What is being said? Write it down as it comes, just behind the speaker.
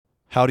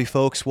Howdy,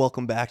 folks.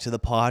 Welcome back to the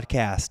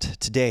podcast.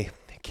 Today,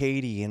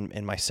 Katie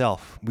and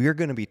myself, we are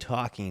going to be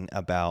talking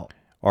about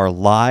our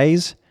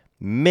lies,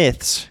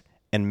 myths,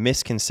 and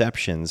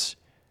misconceptions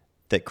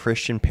that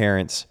Christian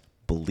parents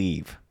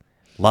believe.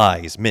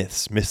 Lies,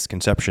 myths,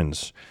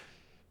 misconceptions.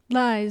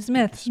 Lies,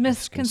 myths,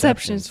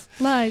 misconceptions.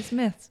 Lies,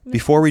 myths.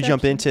 Before we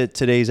jump into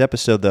today's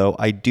episode, though,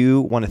 I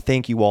do want to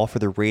thank you all for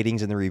the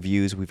ratings and the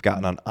reviews we've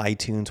gotten on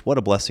iTunes. What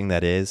a blessing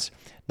that is.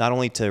 Not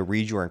only to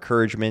read your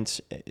encouragement,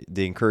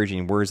 the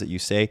encouraging words that you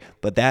say,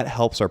 but that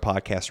helps our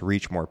podcast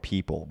reach more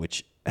people,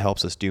 which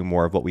helps us do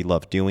more of what we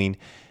love doing.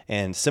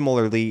 And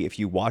similarly, if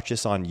you watch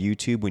us on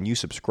YouTube, when you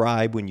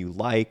subscribe, when you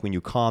like, when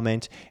you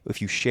comment,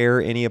 if you share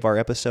any of our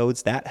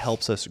episodes, that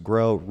helps us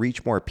grow,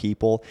 reach more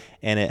people,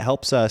 and it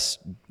helps us,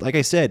 like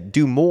I said,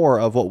 do more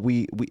of what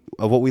we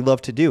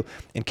love to do.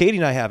 And Katie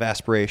and I have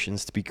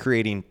aspirations to be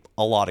creating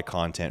a lot of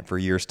content for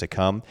years to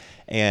come,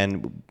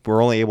 and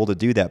we're only able to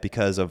do that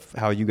because of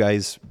how you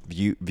guys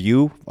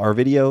view our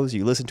videos,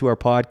 you listen to our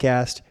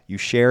podcast, you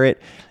share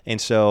it,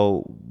 and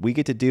so we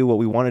get to do what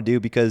we want to do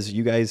because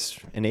you guys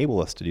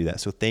enable us to do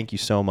that. So thank you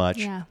so much.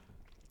 Yeah,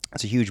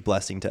 it's a huge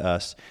blessing to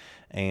us,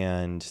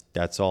 and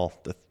that's all.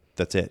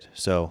 That's it.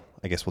 So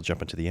I guess we'll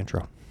jump into the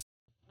intro.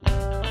 The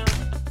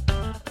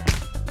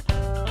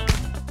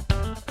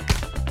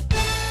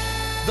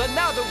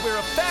Now That We're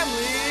a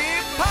Family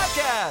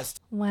podcast.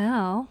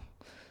 well,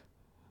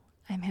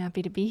 I'm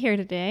happy to be here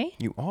today.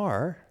 You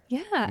are?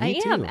 Yeah, Me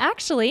I am. too.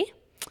 Actually,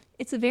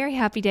 it's a very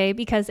happy day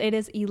because it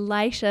is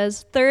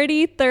Elisha's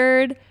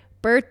 33rd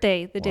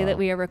birthday, the day that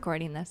we are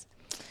recording this.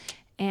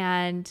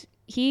 And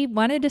he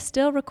wanted to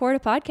still record a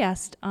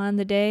podcast on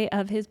the day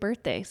of his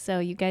birthday. So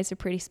you guys are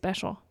pretty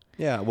special.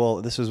 Yeah,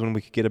 well, this was when we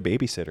could get a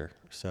babysitter.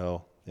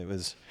 So it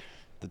was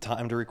the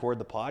time to record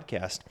the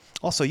podcast.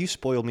 Also, you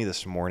spoiled me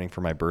this morning for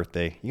my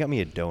birthday. You got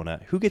me a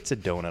donut. Who gets a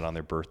donut on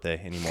their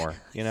birthday anymore?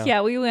 You know?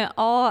 Yeah, we went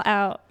all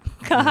out,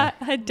 got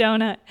a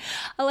donut.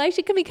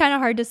 Elisha can be kind of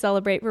hard to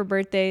celebrate for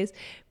birthdays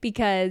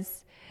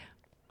because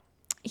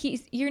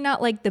you're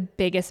not like the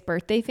biggest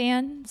birthday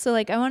fan. So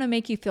like I want to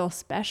make you feel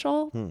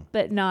special,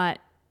 but not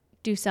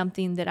do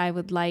something that I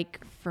would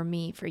like for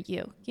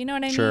you. You know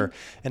what I mean? Sure.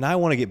 And I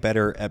want to get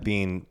better at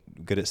being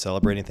good at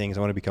celebrating things. I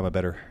want to become a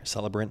better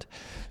celebrant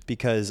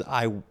because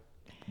I don't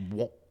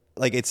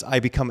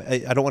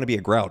want to be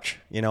a grouch.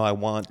 You know, I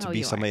want to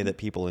be somebody that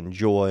people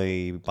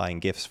enjoy buying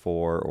gifts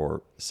for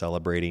or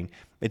celebrating.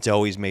 It's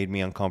always made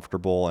me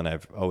uncomfortable, and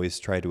I've always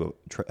tried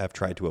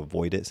to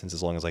avoid it since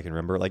as long as I can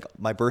remember. Like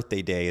my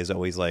birthday day is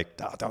always like,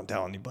 oh, don't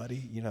tell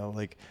anybody, you know,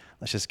 like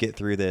let's just get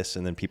through this.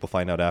 And then people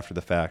find out after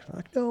the fact,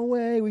 like, no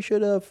way, we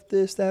should have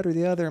this, that, or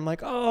the other. I'm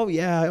like, oh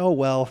yeah, oh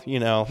well, you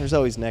know, there's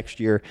always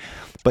next year.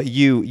 But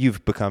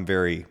you've become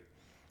very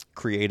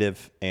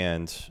creative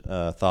and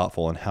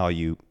thoughtful in how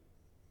you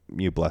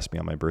bless me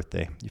on my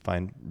birthday. You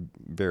find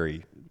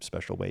very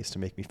special ways to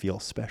make me feel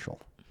special.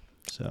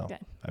 So Good.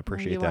 I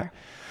appreciate Well, you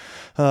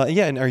that.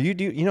 Yeah, and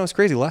you know, it's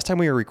crazy. Last time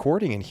we were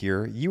recording in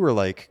here, you were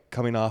like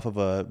coming off of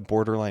a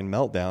borderline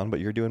meltdown, but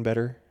you're doing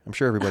better. I'm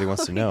sure everybody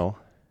wants to know.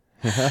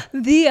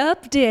 The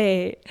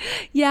update.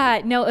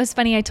 Yeah, no, it was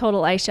funny. I told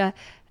Elisha,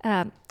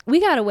 we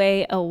got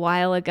away a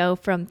while ago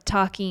from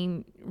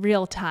talking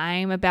real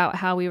time about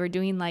how we were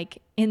doing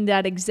like in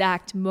that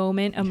exact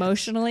moment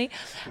emotionally.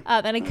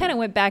 And I kind of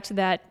went back to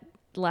that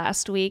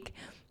last week.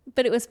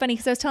 But it was funny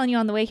because I was telling you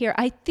on the way here,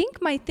 I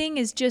think my thing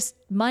is just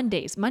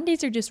Mondays.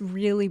 Mondays are just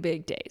really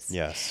big days.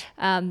 Yes.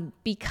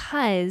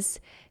 Because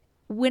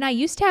when I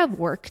used to have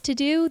work to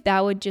do,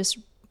 that would just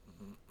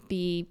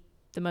be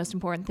the most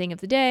important thing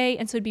of the day.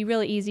 And so it'd be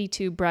really easy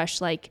to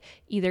brush like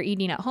either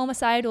eating at home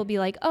aside. We'll be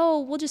like, oh,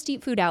 we'll just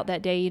eat food out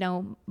that day. You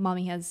know,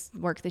 mommy has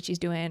work that she's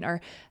doing,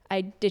 or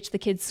I ditched the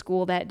kids'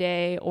 school that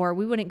day, or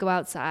we wouldn't go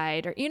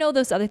outside, or, you know,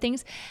 those other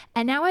things.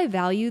 And now I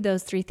value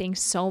those three things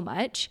so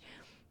much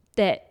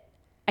that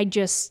I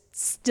just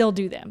still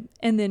do them.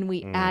 And then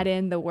we add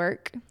in the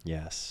work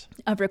Yes.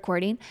 of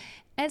recording.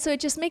 And so it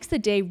just makes the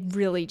day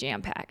really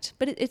jam-packed.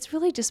 But it's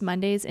really just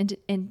Mondays.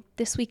 And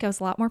this week I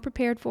was a lot more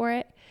prepared for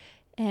it.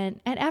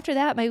 And after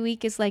that, my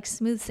week is like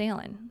smooth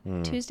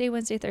sailing. Tuesday,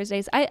 Wednesday,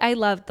 Thursdays. I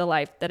love the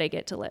life that I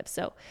get to live.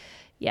 So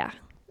yeah,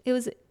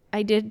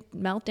 I did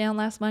melt down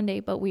last Monday,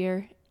 but we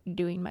are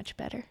doing much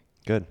better.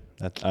 Good.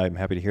 I'm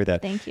happy to hear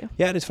that. Thank you.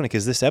 Yeah, it is funny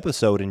because this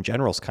episode in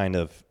general is kind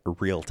of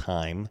real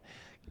time.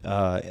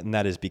 And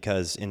that is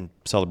because in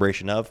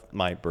celebration of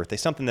my birthday,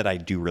 something that I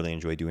do really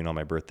enjoy doing on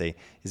my birthday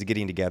is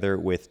getting together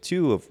with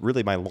two of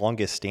really my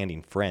longest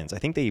standing friends. I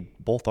think they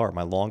both are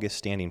my longest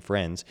standing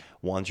friends.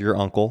 One's your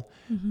uncle,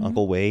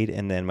 Uncle Wade,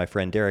 and then my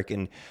friend Derek.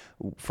 And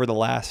for the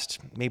last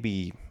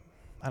maybe,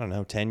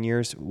 10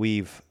 years,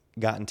 we've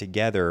gotten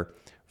together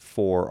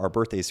for our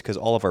birthdays because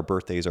all of our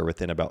birthdays are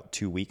within about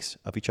 2 weeks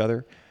of each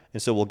other.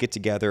 And so we'll get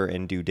together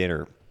and do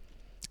dinner.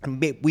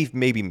 And we've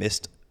maybe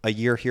missed a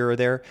year here or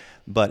there,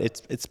 but it's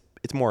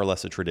more or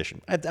less a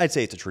tradition. I'd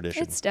say it's a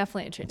tradition. It's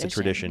definitely a tradition. It's a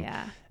tradition.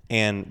 Yeah.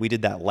 And we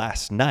did that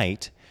last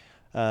night.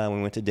 We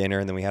went to dinner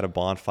and then we had a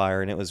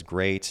bonfire and it was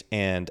great.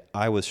 And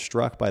I was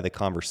struck by the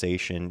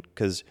conversation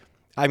because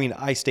I mean,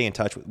 I stay in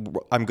touch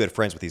I'm good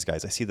friends with these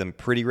guys. I see them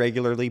pretty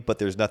regularly, but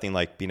there's nothing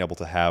like being able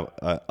to have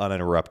an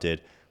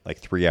uninterrupted, like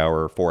 3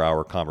 hour, 4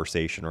 hour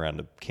conversation around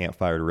a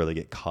campfire to really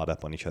get caught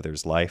up on each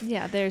other's life.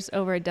 Yeah, there's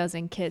over a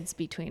dozen kids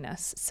between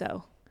us,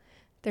 so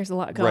there's a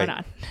lot going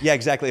on. Yeah,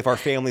 exactly. If our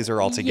families are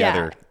all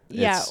together.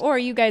 Yeah. Or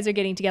you guys are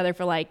getting together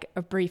for like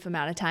a brief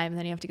amount of time, and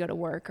then you have to go to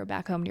work or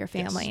back home to your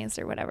families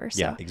or whatever. So.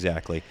 Yeah,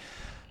 exactly.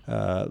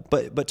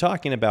 But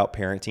talking about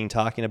parenting,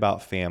 talking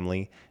about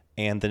family,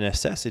 and the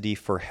necessity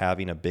for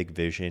having a big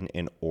vision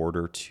in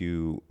order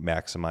to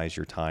maximize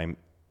your time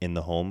in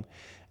the home.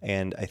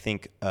 And I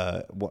think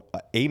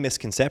a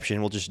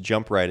misconception, we'll just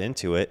jump right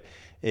into it,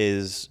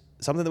 is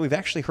something that we've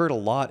actually heard a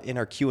lot in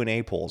our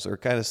Q&A polls, or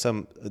kind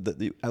of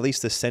at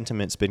least the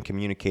sentiment's been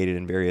communicated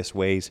in various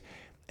ways.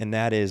 And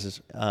that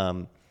is,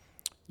 how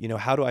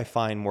do I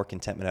find more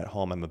contentment at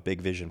home? I'm a big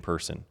vision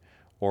person.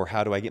 Or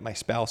how do I get my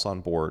spouse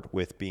on board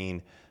with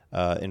being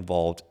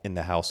involved in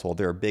the household?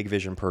 They're a big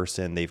vision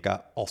person. They've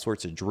got all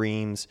sorts of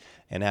dreams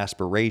and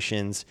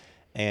aspirations,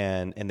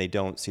 and they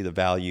don't see the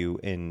value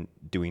in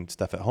doing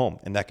stuff at home.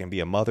 And that can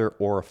be a mother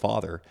or a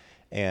father,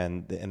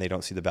 and they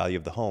don't see the value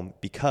of the home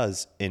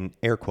because, in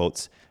air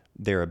quotes,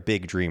 they're a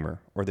big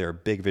dreamer, or they're a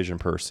big vision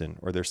person,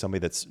 or they're somebody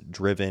that's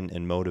driven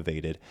and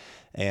motivated.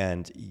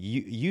 And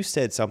you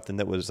said something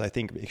that was, I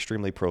think,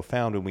 extremely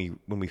profound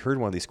when we heard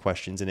one of these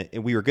questions, and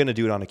we were going to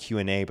do it on a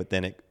Q&A, but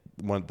then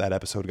that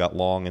episode got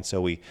long, and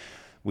so we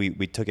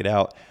took it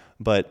out.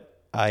 But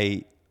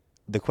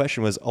the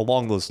question was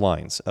along those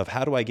lines of,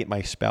 how do I get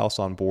my spouse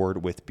on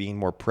board with being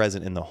more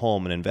present in the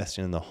home and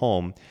investing in the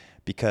home,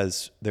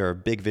 because they're a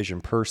big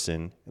vision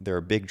person, they're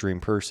a big dream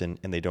person,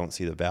 and they don't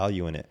see the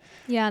value in it.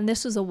 Yeah, and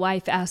this was a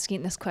wife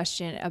asking this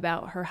question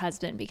about her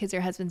husband, because her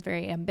husband's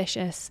very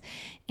ambitious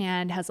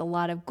and has a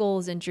lot of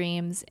goals and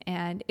dreams.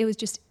 And it was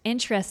just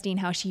interesting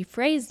how she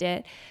phrased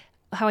it,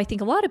 how I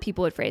think a lot of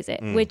people would phrase it,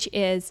 which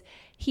is,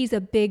 he's a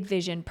big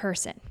vision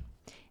person.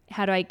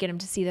 How do I get him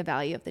to see the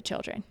value of the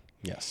children?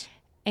 Yes.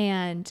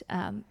 And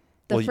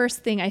the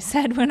first thing I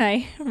said when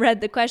I read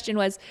the question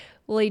was,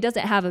 well, he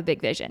doesn't have a big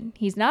vision.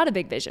 He's not a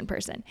big vision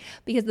person,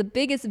 because the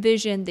biggest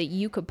vision that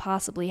you could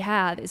possibly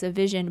have is a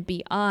vision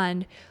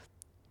beyond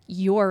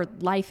your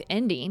life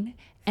ending,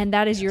 and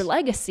that is your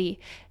legacy.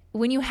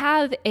 When you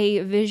have a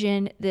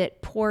vision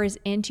that pours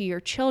into your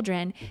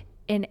children,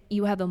 and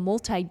you have a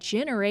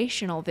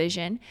multi-generational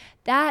vision,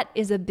 that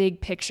is a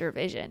big picture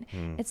vision.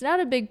 It's not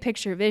a big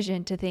picture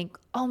vision to think,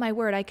 oh my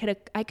word, I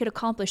could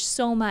accomplish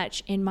so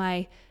much in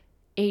my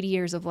 80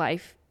 years of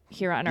life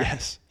here on earth.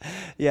 Yes.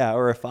 Yeah.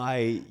 Or if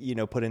I,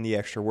 put in the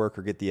extra work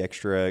or get the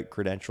extra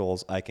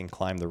credentials, I can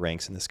climb the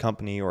ranks in this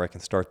company, or I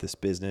can start this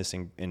business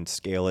and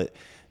scale it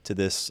to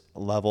this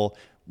level,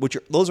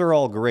 those are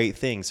all great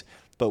things.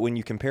 But when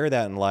you compare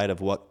that in light of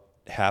what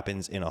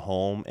happens in a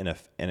home, in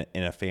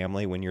a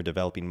family, when you're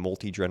developing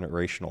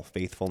multi-generational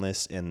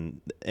faithfulness and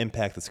the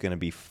impact that's going to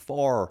be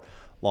far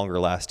longer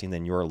lasting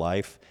than your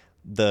life,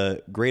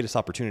 the greatest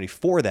opportunity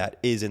for that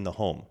is in the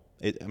home.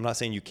 I'm not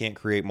saying you can't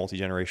create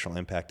multi-generational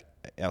impact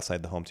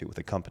outside the home too, with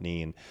a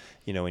company and,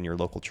 in your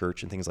local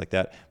church and things like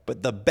that.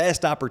 But the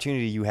best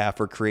opportunity you have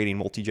for creating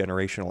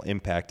multi-generational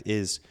impact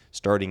is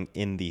starting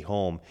in the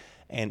home.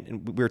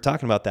 And we were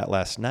talking about that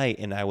last night,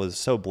 and I was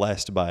so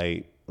blessed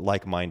by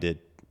like-minded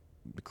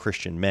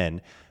Christian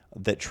men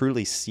that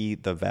truly see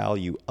the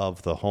value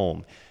of the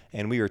home.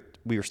 And we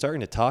were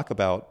starting to talk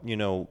about,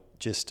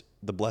 just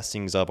the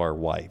blessings of our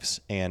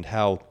wives, and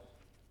how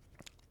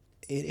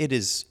it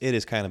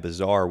is kind of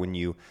bizarre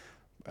when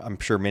I'm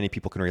sure many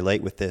people can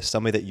relate with this,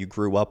 somebody that you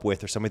grew up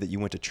with, or somebody that you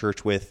went to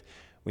church with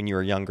when you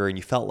were younger, and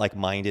you felt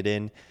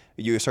like-minded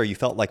you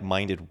felt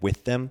like-minded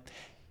with them.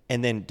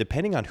 And then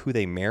depending on who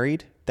they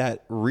married,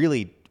 that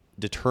really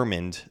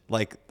determined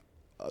like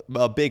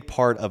a big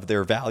part of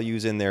their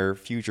values and their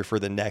future for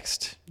the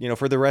next,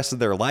 for the rest of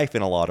their life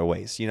in a lot of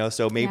ways,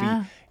 so maybe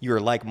you're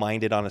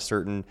like-minded on a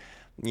certain,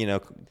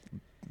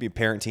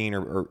 parenting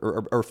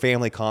or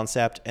family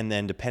concept. And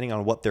then depending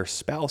on what their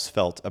spouse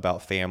felt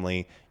about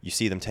family, you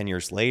see them 10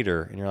 years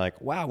later and you're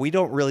like, wow, we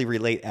don't really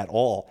relate at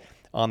all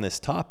on this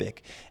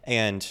topic.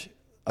 And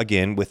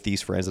again, with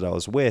these friends that I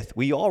was with,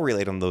 we all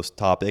relate on those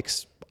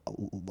topics,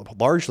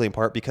 largely in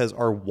part because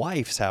our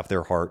wives have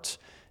their hearts,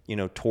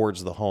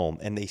 towards the home,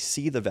 and they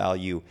see the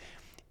value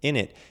in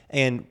it.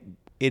 And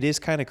it is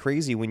kind of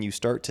crazy when you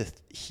start to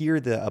hear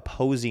the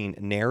opposing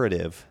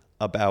narrative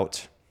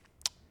about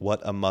what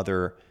a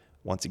mother,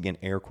 once again,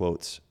 air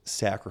quotes,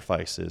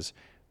 sacrifices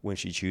when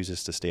she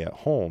chooses to stay at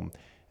home.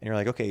 And you're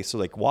like, okay, so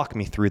like walk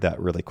me through that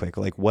really quick.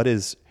 Like what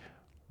is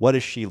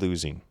she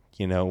losing,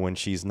 when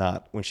she's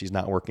not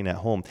working at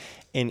home?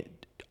 And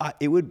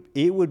it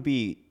would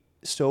be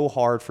so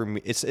hard for me.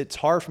 It's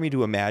hard for me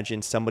to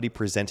imagine somebody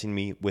presenting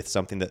me with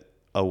something that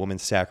a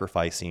woman's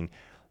sacrificing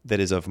that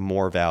is of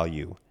more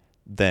value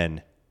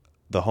than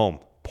the home,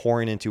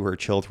 pouring into her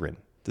children.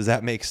 Does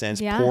that make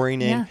sense? Yeah,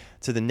 pouring in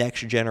to the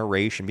next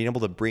generation, being able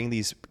to bring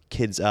these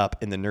kids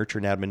up in the nurture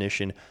and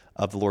admonition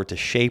of the Lord, to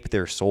shape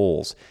their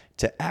souls,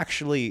 to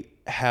actually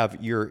have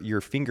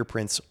your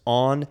fingerprints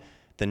on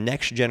the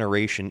next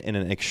generation in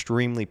an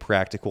extremely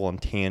practical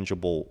and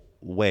tangible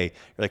way. You're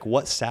like,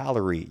 what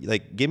salary?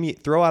 Like,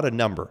 throw out a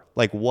number.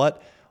 Like,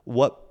 what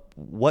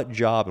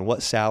job and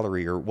what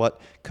salary or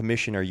what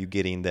commission are you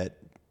getting that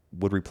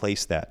would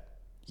replace that?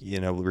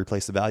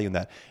 Replace the value in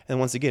that. And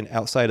once again,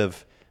 outside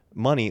of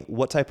money,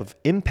 what type of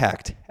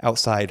impact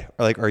outside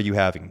are you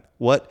having?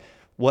 What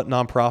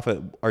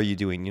nonprofit are you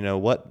doing?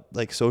 What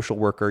like social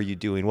work are you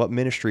doing? What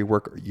ministry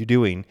work are you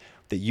doing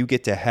that you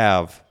get to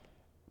have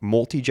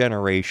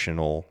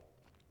multi-generational,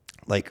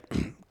 like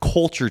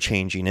culture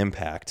changing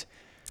impact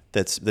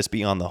that's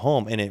beyond the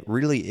home? And it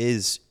really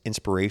is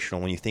inspirational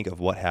when you think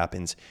of what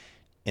happens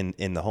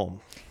in the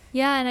home.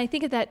 Yeah, and I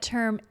think of that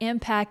term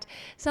impact,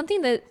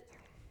 something that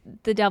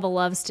the devil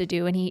loves to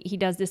do, and he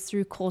does this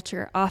through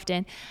culture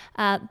often,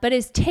 but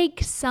is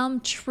take some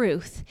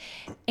truth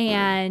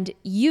and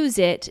use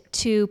it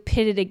to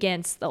pit it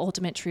against the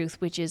ultimate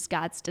truth, which is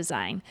God's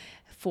design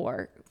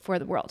for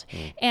the world.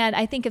 And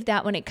I think of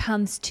that when it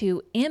comes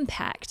to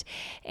impact.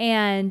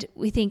 And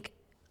we think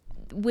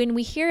when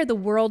we hear the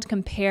world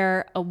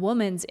compare a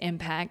woman's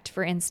impact,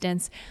 for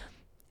instance,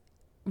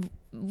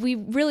 we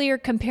really are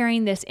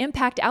comparing this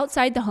impact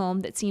outside the home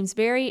that seems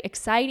very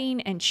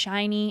exciting and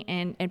shiny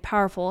and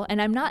powerful.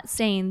 And I'm not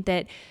saying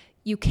that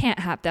you can't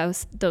have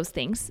those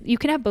things. You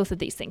can have both of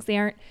these things. They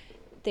aren't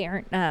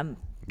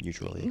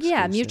mutually exclusive.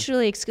 Yeah,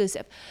 mutually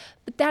exclusive.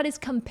 But that is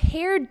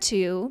compared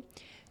to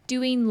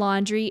doing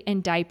laundry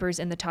and diapers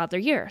in the toddler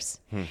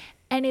years.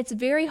 And it's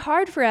very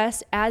hard for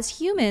us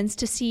as humans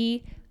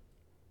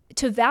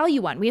to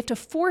value one. We have to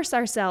force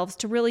ourselves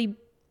to really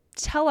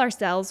tell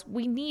ourselves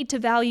we need to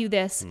value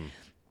this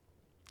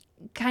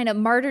kind of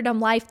martyrdom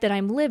life that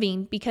I'm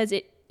living, because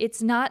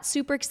it's not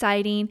super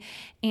exciting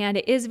and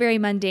it is very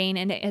mundane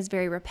and it is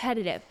very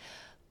repetitive.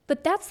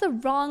 But that's the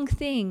wrong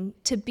thing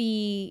to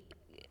be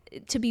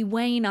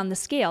weighing on the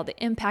scale,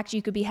 the impact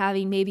you could be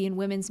having maybe in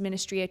women's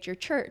ministry at your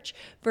church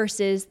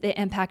versus the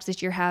impacts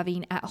that you're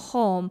having at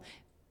home,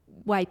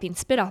 wiping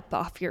spit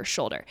off your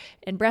shoulder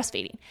and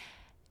breastfeeding.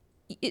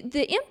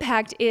 The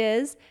impact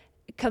is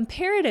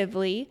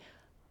comparatively,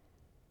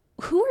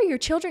 who are your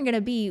children going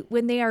to be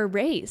when they are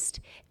raised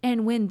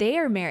and when they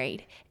are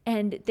married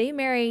and they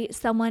marry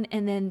someone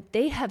and then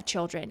they have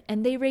children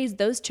and they raise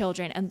those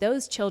children and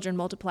those children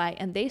multiply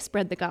and they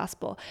spread the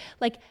gospel?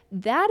 Like,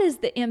 that is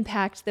the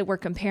impact that we're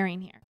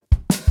comparing here.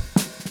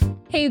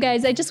 Hey, you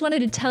guys, I just wanted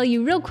to tell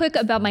you real quick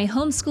about my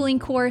homeschooling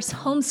course,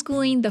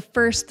 Homeschooling the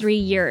First 3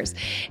 Years.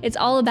 It's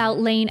all about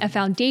laying a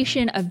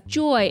foundation of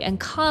joy and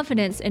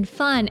confidence and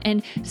fun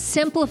and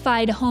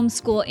simplified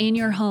homeschool in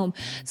your home.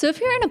 So if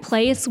you're in a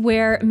place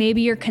where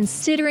maybe you're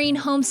considering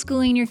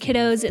homeschooling your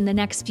kiddos in the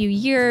next few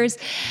years,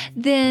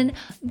 then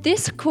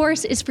this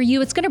course is for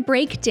you. It's going to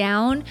break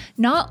down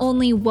not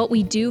only what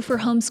we do for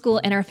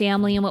homeschool in our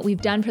family and what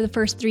we've done for the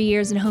first 3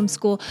 years in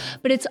homeschool,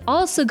 but it's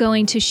also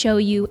going to show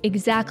you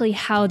exactly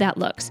how that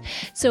looks.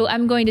 So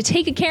I'm going to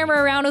take a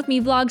camera around with me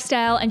vlog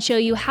style and show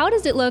you how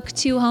does it look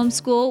to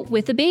homeschool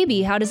with a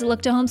baby? How does it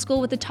look to homeschool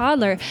with a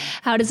toddler?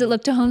 How does it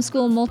look to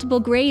homeschool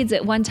multiple grades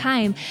at one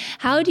time?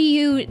 How do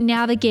you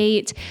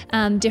navigate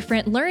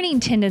different learning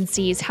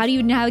tendencies? How do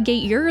you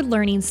navigate your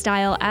learning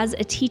style as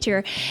a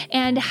teacher?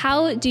 And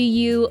how do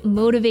you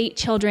motivate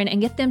children and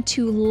get them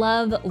to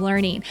love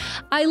learning?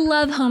 I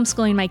love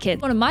homeschooling my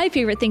kids. One of my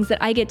favorite things that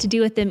I get to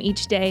do with them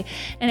each day,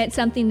 and it's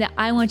something that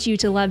I want you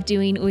to love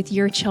doing with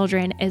your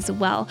children as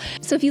well.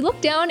 So if you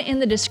look down in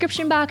the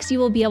description box, you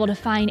will be able to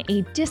find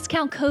a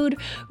discount code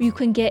where you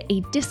can get a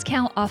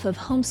discount off of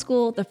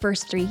homeschool the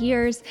first 3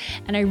 years.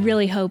 And I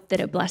really hope that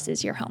it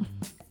blesses your home.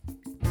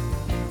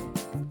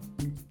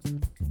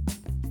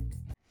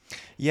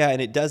 Yeah,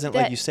 and it doesn't,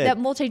 like you said, that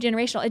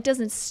multi-generational, it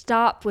doesn't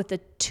stop with a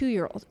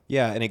 2-year-old.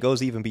 Yeah, and it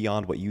goes even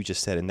beyond what you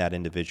just said in that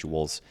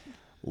individual's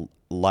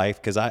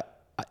life. Because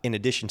in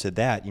addition to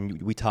that,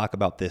 we talk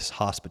about this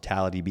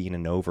hospitality being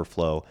an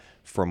overflow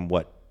from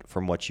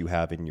what you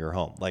have in your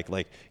home. Like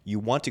you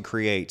want to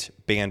create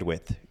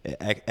bandwidth,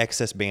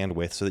 excess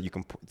bandwidth, so that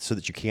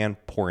you can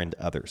pour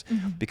into others.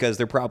 Mm-hmm. Because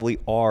there probably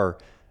are,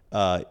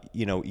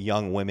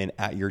 young women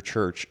at your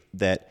church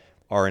that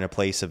are in a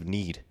place of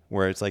need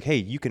where it's like, hey,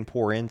 you can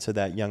pour into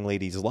that young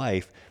lady's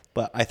life.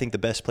 But I think the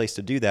best place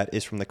to do that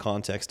is from the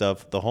context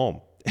of the home.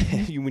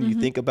 When you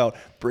think about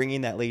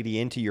bringing that lady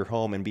into your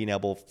home and being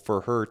able for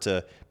her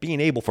to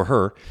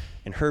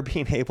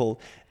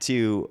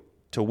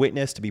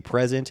witness, to be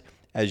present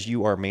as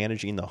you are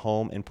managing the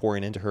home and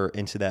pouring into her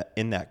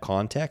in that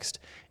context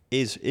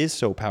is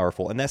so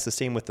powerful. And that's the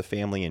same with the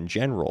family in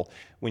general.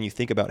 When you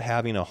think about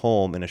having a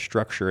home and a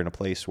structure in a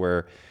place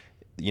where,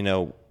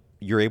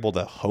 you're able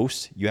to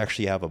host, you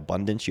actually have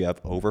abundance, you have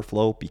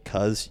overflow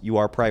because you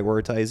are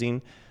prioritizing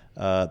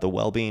the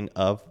well-being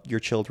of your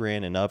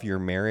children and of your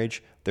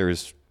marriage.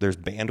 There's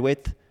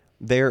bandwidth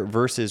there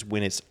versus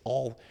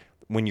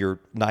when your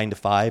 9 to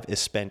 5 is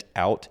spent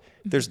out,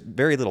 there's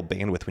very little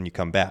bandwidth when you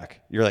come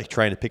back. You're like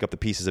trying to pick up the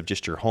pieces of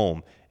just your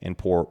home and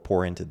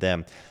pour into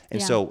them. And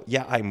so,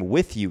 I'm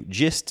with you.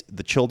 Just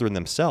the children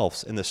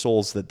themselves and the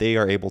souls that they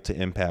are able to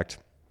impact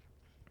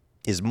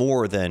is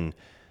more than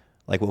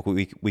like what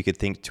we could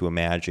think to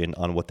imagine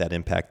on what that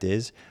impact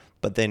is.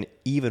 But then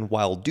even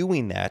while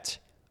doing that,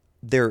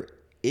 there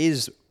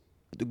is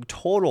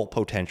total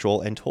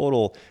potential and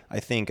total, I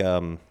think,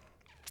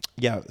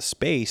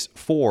 space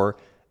for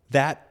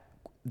that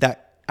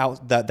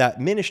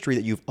ministry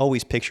that you've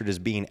always pictured as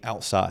being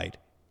outside,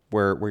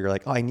 where you're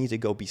like, oh, I need to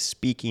go be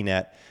speaking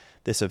at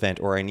this event,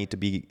 or I need to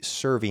be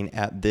serving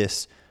at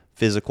this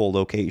physical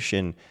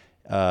location,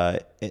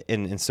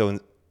 and so,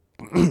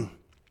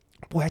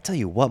 boy, I tell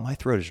you what, my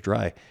throat is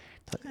dry.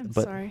 I'm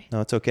but sorry.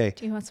 No, it's okay.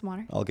 Do you want some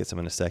water? I'll get some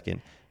in a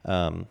second.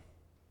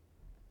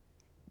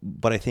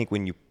 But I think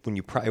when you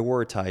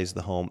prioritize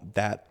the home,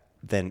 that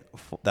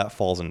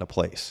falls into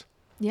place.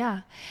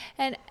 Yeah.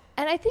 And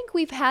I think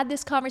we've had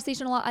this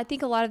conversation a lot. I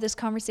think a lot of this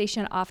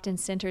conversation often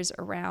centers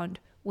around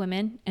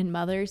women and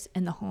mothers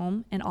in the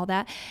home and all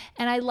that.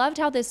 And I loved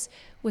how this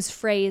was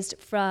phrased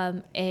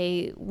from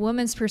a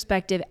woman's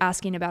perspective,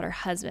 asking about her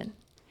husband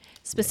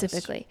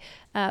specifically.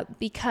 Yes.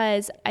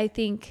 Because I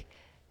think,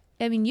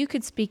 I mean, you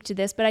could speak to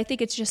this, but I think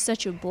it's just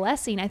such a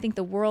blessing. I think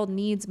the world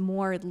needs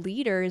more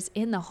leaders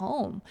in the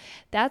home.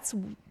 That's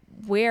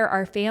where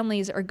our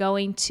families are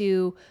going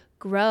to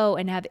grow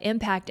and have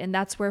impact, and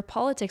that's where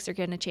politics are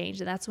going to change,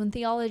 and that's when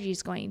theology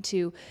is going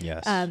to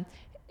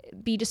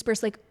be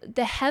dispersed. Like,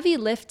 the heavy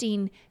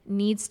lifting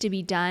needs to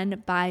be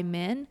done by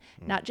men,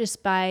 not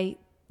just by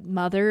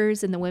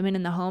mothers and the women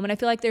in the home. And I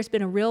feel like there's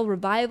been a real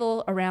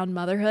revival around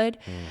motherhood,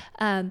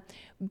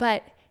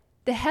 but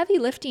the heavy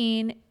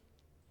lifting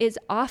is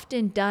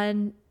often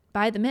done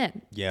by the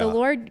men. Yeah. The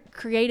Lord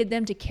created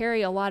them to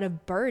carry a lot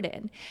of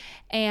burden,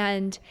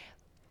 and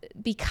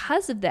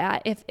because of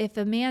that, if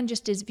a man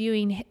just is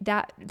viewing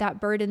that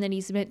burden that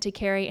he's meant to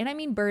carry, and I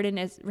mean burden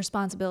as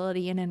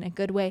responsibility and in a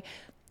good way,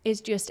 is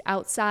just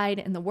outside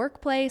in the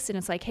workplace, and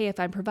it's like, hey,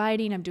 if I'm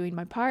providing, I'm doing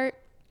my part,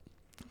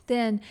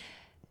 then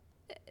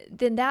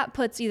that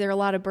puts either a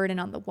lot of burden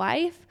on the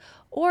wife,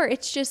 or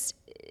it's just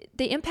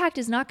the impact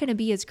is not going to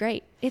be as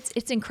great. It's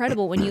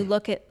incredible when you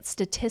look at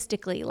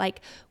statistically,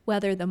 like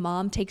whether the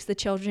mom takes the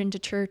children to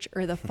church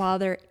or the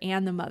father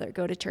and the mother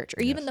go to church,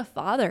 or even the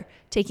father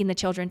taking the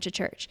children to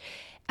church.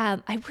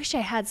 I wish I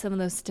had some of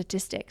those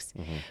statistics,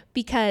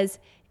 because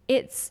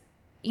it's,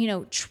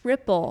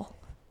 triple,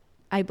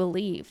 I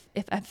believe,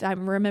 if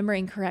I'm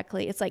remembering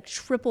correctly, it's like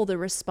triple the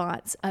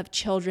response of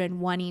children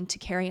wanting to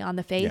carry on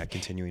the faith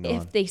continuing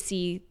if on. they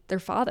see their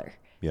father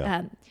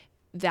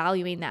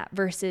valuing that,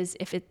 versus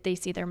if they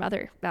see their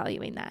mother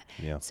valuing that.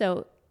 Yeah.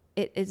 So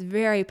it is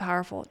very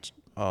powerful.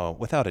 Oh,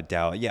 without a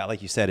doubt. Yeah,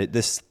 like you said,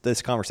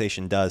 this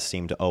conversation does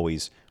seem to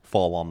always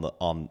fall on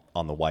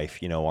the wife,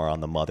 or on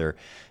the mother,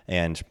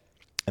 and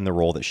the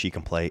role that she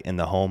can play in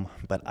the home.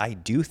 But I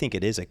do think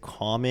it is a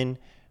common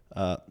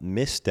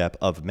misstep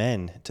of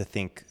men to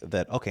think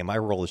that, okay, my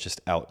role is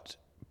just out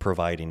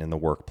providing in the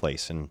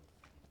workplace. And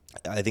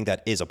I think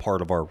that is a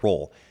part of our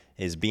role,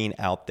 is being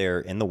out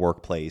there in the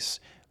workplace,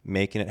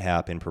 making it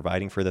happen,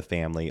 providing for the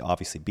family,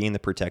 obviously being the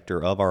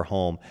protector of our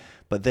home.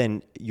 But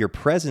then your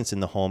presence in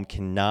the home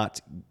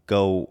cannot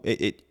go,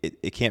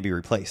 it can't be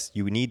replaced.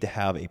 You need to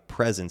have a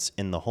presence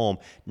in the home,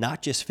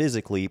 not just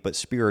physically, but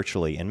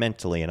spiritually and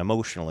mentally and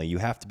emotionally. You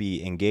have to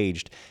be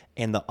engaged.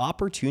 And the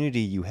opportunity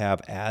you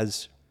have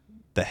as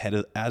the head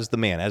of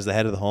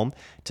the home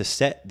to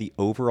set the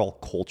overall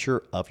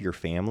culture of your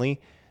family,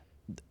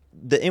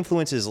 the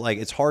influence is, like,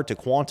 it's hard to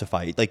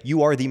quantify. Like,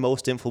 you are the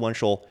most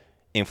influential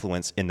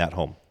influence in that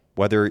home.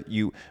 Whether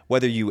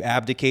you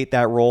abdicate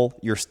that role,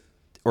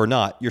 or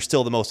not, you're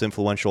still the most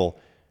influential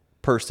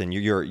person.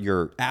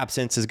 Your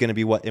absence is going to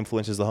be what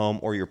influences the home,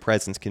 or your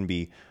presence can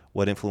be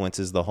what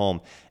influences the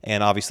home.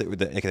 And obviously,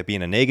 it can be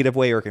in a negative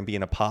way or it can be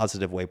in a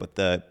positive way. But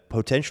the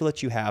potential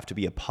that you have to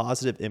be a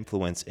positive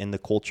influence in the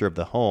culture of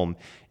the home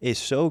is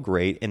so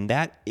great, and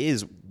that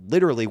is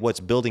literally what's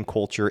building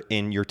culture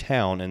in your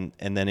town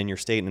and then in your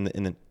state and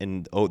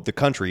in the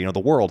country, the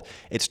world.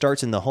 It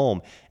starts in the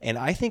home. And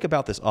I think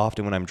about this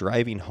often when I'm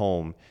driving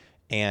home,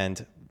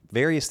 and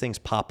various things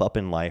pop up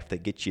in life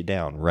that get you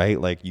down, right?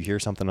 Like, you hear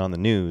something on the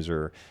news,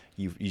 or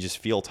you just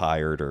feel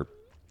tired, or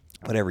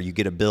whatever, you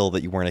get a bill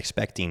that you weren't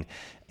expecting,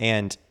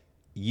 and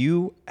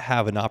you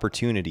have an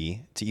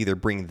opportunity to either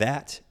bring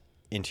that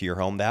into your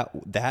home,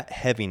 that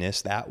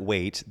heaviness, that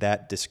weight,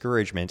 that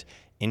discouragement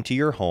into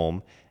your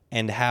home,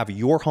 and have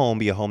your home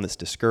be a home that's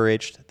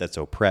discouraged, that's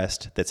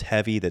oppressed, that's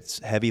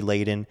heavy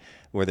laden,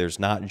 where there's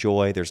not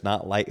joy, there's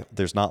not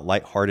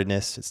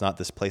lightheartedness, it's not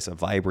this place of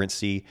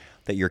vibrancy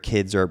that your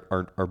kids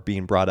are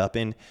being brought up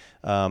in.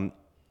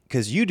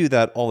 Because you do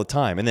that all the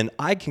time. And then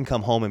I can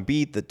come home and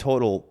be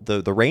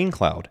the rain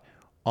cloud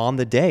on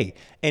the day.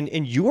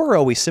 And you are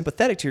always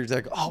sympathetic to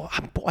like, oh,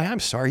 I'm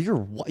sorry,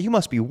 you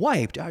must be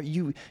wiped.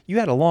 You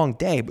had a long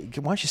day, but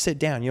why don't you sit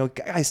down?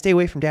 Guys, stay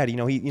away from Daddy.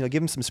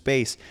 Give him some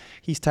space.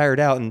 He's tired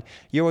out. And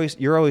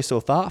you're always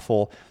so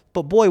thoughtful.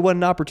 But boy, what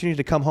an opportunity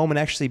to come home and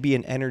actually be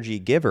an energy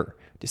giver,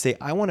 to say,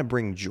 I want to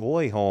bring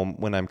joy home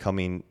when I'm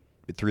coming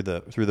through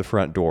the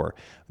front door,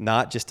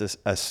 not just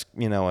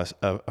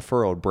a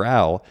furrowed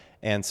brow.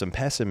 and some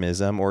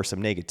pessimism or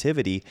some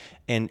negativity.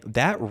 And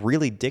that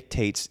really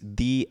dictates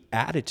the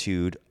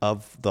attitude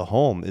of the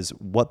home, is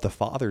what the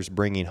father's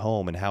bringing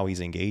home and how he's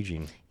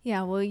engaging.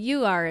 Yeah, well,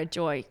 you are a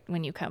joy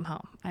when you come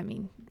home. I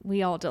mean,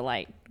 we all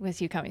delight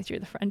with you coming through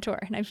the front door,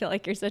 and I feel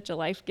like you're such a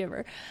life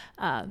giver.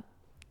 And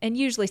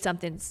usually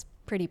something's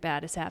pretty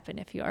bad has happened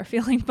if you are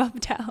feeling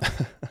bummed out.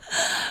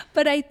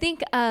 But I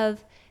think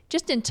of,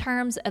 just in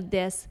terms of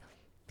this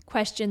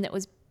question that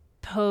was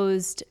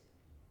posed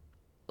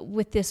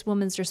with this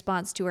woman's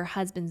response to her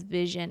husband's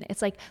vision,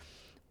 it's like,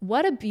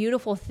 what a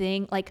beautiful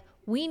thing. Like,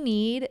 we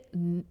need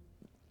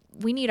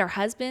our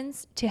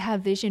husbands to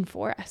have vision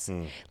for us.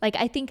 Like,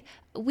 I think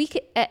we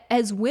could,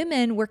 as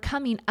women, we're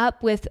coming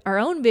up with our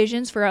own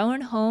visions for our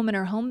own home and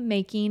our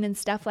homemaking and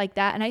stuff like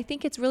that. And I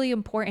think it's really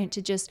important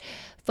to just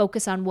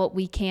focus on what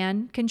we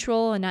can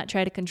control and not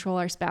try to control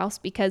our spouse,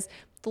 because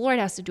the Lord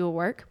has to do a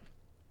work.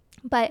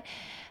 But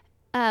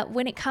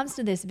when it comes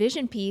to this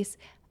vision piece,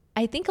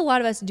 I think a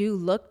lot of us do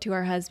look to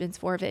our husbands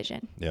for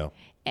vision. Yeah.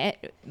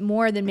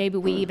 More than maybe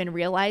we even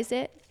realize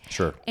it.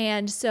 Sure.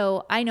 And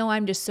so I know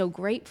I'm just so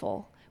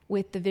grateful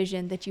with the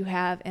vision that you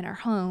have in our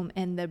home,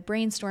 and the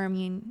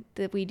brainstorming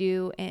that we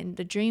do, and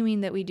the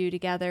dreaming that we do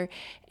together,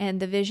 and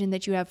the vision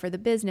that you have for the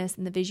business,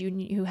 and the vision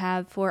you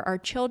have for our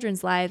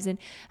children's lives. And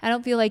I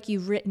don't feel like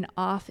you've written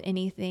off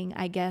anything,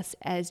 I guess,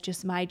 as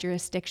just my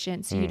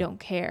jurisdiction, so you don't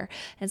care.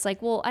 And it's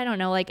like, well, I don't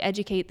know, like,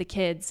 educate the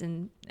kids,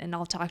 and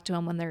I'll talk to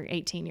them when they're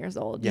 18 years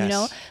old. Yes. You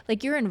know,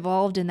 like, you're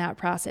involved in that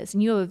process,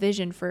 and you have a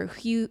vision for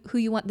who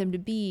you want them to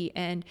be,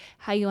 and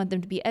how you want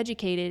them to be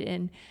educated,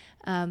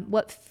 and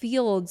what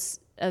fields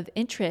of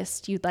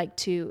interest you'd like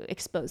to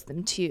expose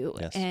them to.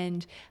 Yes.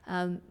 And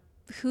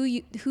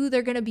who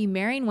they're going to be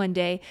marrying one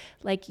day.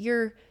 Like,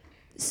 you're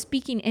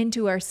speaking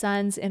into our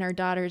sons and our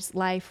daughters'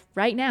 life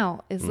right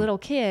now as little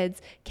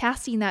kids,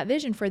 casting that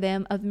vision for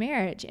them of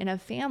marriage and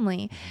of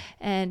family,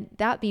 and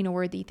that being a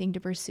worthy thing to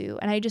pursue.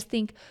 And I just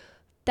think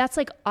that's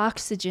like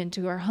oxygen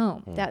to our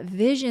home, that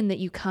vision that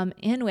you come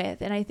in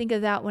with. And I think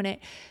of that when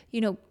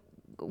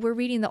we're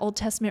reading the Old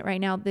Testament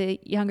right now, the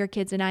younger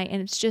kids and I,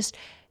 and it's just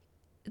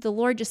the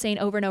Lord just saying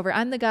over and over,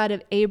 I'm the God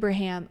of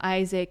Abraham,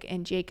 Isaac,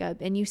 and Jacob.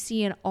 And you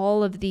see in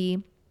what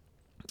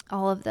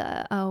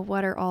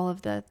are all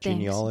of the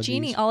things?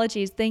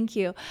 Genealogies. Thank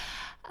you.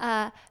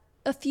 A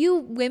few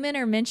women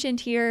are mentioned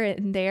here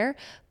and there,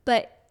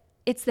 but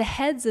it's the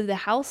heads of the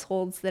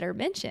households that are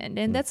mentioned.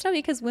 And that's not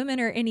because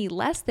women are any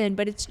less than,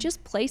 but it's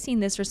just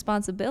placing this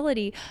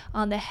responsibility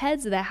on the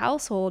heads of the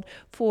household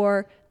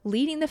for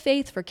leading the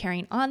faith, for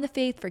carrying on the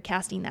faith, for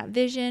casting that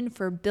vision,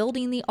 for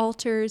building the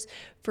altars,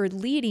 for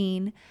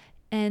leading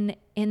and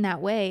in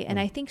that way. And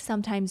I think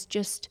sometimes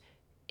just,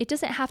 it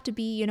doesn't have to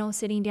be,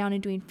 sitting down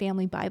and doing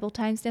family Bible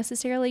times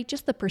necessarily,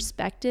 just the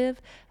perspective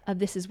of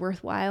this is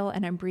worthwhile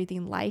and I'm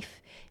breathing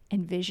life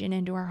and vision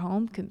into our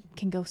home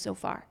can go so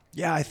far.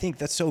 Yeah, I think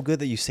that's so good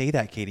that you say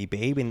that, Katie,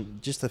 babe. And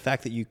just the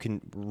fact that you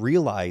can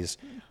realize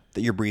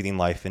that you're breathing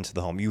life into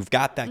the home. You've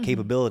got that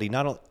capability.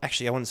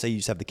 Actually, I wouldn't say you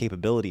just have the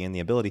capability and the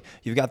ability.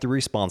 You've got the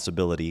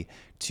responsibility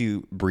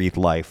to breathe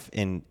life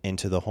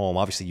into the home.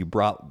 Obviously, you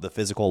brought the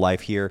physical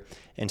life here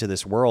into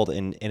this world,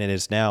 and it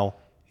is now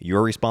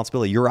your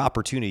responsibility, your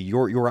opportunity,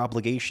 your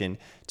obligation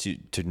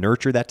to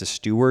nurture that, to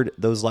steward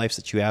those lives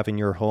that you have in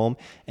your home.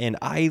 And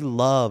I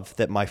love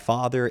that my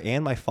father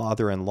and my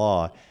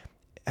father-in-law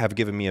have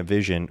given me a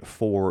vision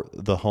for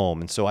the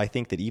home. And so I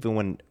think that even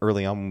when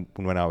early on,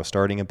 when I was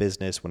starting a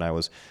business, when I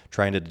was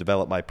trying to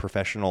develop my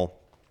professional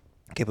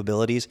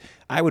capabilities,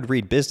 I would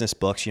read business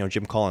books,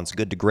 Jim Collins'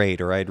 Good to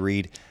Great, or I'd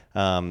read,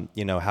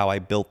 How I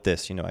Built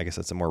This, I guess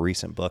that's a more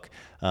recent book,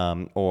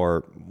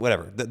 or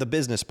whatever, the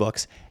business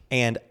books.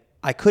 And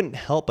I couldn't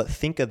help but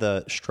think of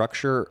the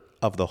structure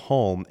of the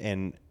home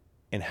and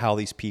how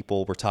these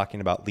people were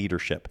talking about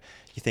leadership.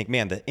 You think,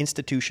 man, the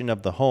institution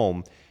of the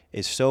home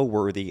is so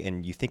worthy,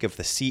 and you think of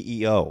the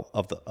CEO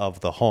of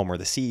the home, or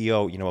the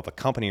CEO, of a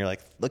company. You're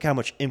like, look how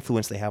much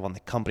influence they have on the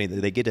company.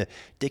 They get to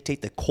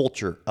dictate the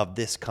culture of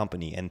this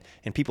company,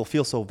 and people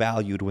feel so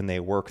valued when they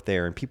work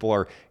there. And people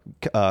are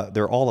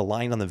they're all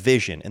aligned on the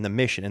vision and the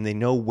mission, and they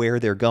know where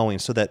they're going,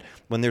 so that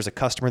when there's a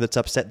customer that's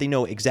upset, they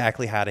know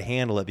exactly how to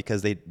handle it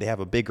because they have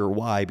a bigger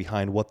why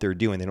behind what they're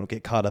doing. They don't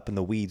get caught up in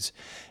the weeds.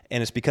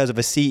 And it's because of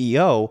a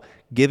CEO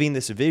giving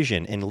this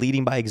vision and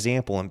leading by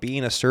example and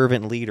being a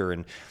servant leader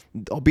and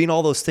being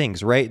all those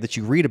things, right, that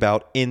you read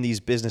about in these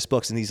business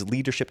books and these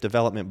leadership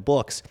development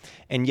books.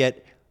 And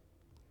yet,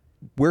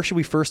 where should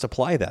we first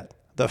apply that?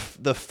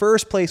 The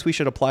first place we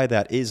should apply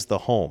that is the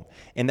home.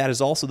 And that is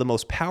also the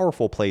most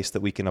powerful place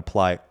that we can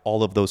apply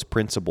all of those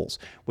principles,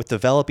 with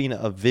developing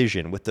a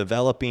vision, with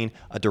developing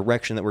a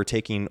direction that we're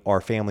taking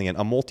our family in,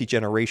 a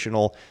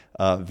multi-generational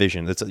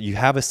vision. You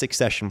have a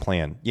succession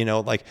plan.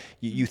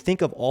 You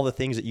think of all the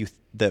things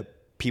that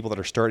people that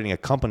are starting a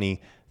company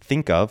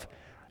think of.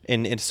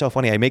 And it's so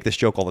funny. I make this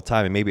joke all the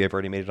time, and maybe I've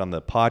already made it on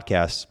the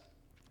podcast.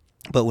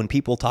 But when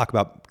people talk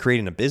about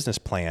creating a business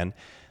plan,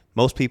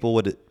 most people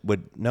would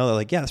know,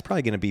 like, yeah, it's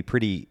probably going to be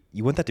pretty,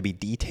 you want that to be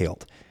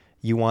detailed.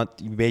 you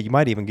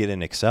might even get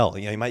an Excel.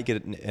 You might get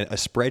a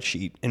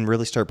spreadsheet and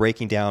really start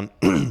breaking down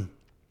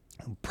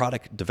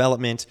product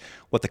development,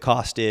 what the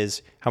cost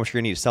is, how much you're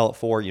going to need to sell it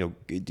for,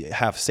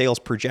 have sales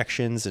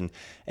projections,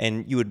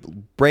 and you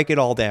would break it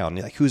all down.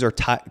 Like, who's our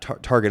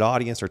target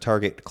audience or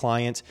target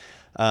client,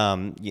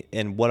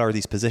 and what are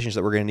these positions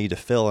that we're going to need to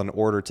fill in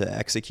order to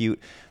execute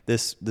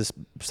this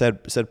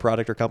said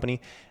product or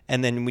company.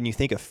 And then when you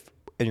think of,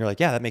 and you're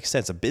like, yeah, that makes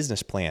sense, a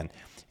business plan.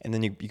 And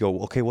then you go,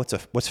 okay,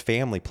 what's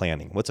family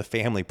planning? What's a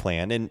family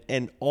plan?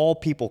 And all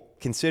people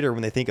consider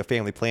when they think of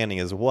family planning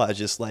is what?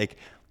 Just like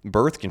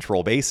birth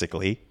control,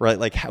 basically, right?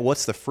 Like,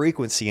 what's the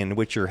frequency in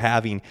which you're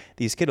having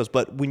these kiddos?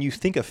 But when you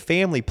think of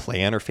family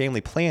plan or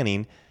family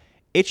planning,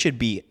 it should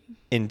be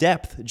in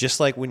depth, just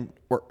like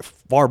or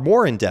far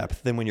more in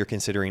depth than when you're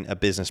considering a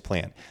business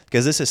plan,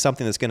 because this is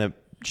something that's going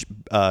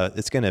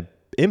to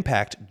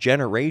impact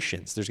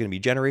generations. There's going to be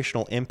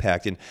generational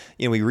impact. And,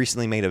 we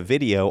recently made a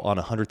video on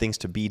 100 things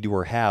to be, do,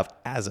 or have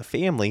as a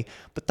family,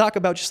 but talk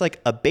about just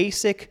like a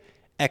basic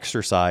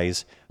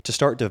exercise to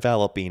start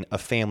developing a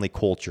family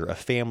culture, a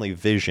family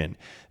vision,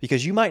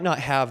 because you might not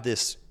have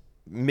this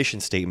mission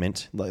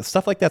statement.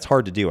 Stuff like that's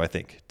hard to do, I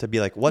think, to be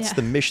like, what's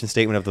the mission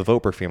statement of the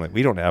Voper family?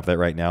 We don't have that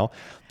right now,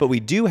 but we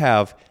do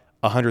have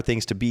 100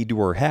 things to be, do,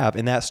 or have.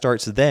 And that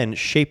starts then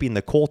shaping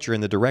the culture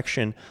in the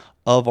direction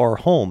of our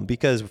home,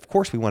 because of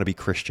course we want to be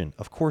Christian.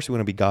 Of course we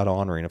want to be God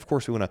honoring. Of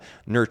course we want to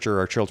nurture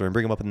our children and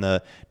bring them up in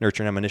the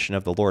nurture and admonition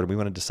of the Lord. And we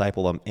want to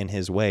disciple them in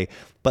his way.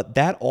 But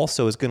that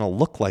also is going to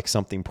look like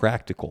something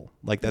practical.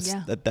 Like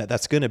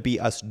that's going to be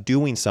us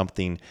doing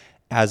something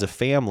as a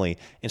family.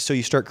 And so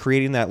you start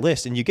creating that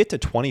list, and you get to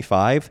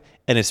 25,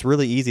 and it's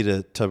really easy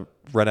to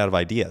run out of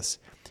ideas.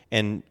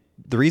 And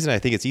the reason I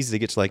think it's easy to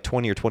get to like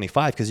 20 or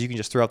 25, because you can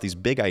just throw out these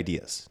big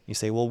ideas. You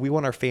say, well, we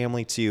want our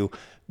family to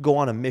go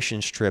on a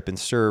missions trip and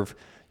serve,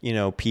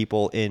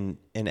 people in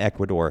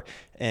Ecuador.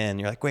 And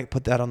you're like, great,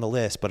 put that on the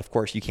list. But of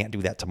course you can't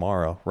do that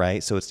tomorrow,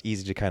 right? So it's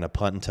easy to kind of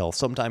punt until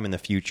sometime in the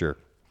future.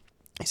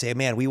 You say,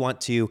 man, we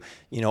want to,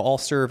 all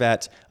serve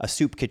at a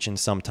soup kitchen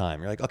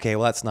sometime. You're like, okay,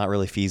 well, that's not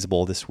really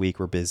feasible this week.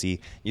 We're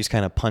busy. You just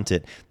kind of punt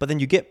it. But then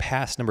you get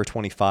past number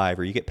 25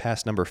 or you get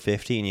past number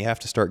 50, and you have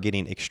to start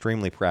getting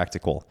extremely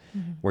practical,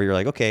 where you're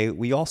like, okay,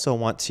 we also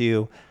want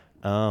to,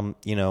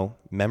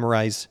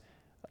 memorize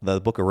the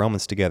book of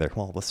Romans together.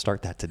 Well, let's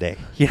start that today.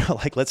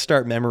 Let's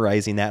start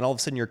memorizing that. And all of a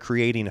sudden you're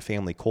creating a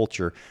family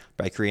culture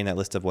by creating that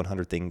list of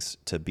 100 things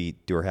to be,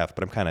 do, or have.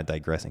 But I'm kind of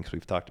digressing because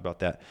we've talked about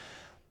that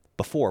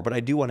before, but I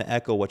do want to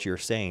echo what you're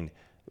saying.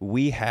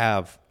 We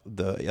have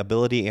the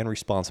ability and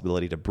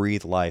responsibility to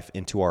breathe life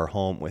into our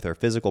home with our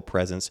physical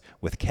presence,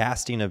 with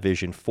casting a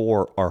vision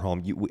for our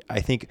home. I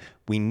think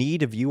we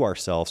need to view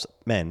ourselves,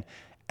 men,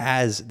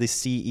 as the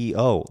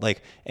CEO,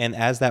 and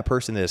as that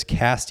person that is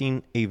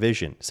casting a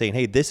vision, saying,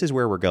 hey, this is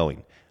where we're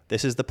going.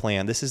 This is the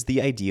plan. This is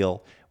the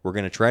ideal. We're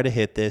going to try to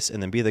hit this,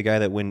 and then be the guy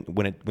that when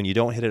you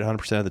don't hit it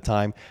 100% of the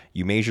time,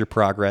 you measure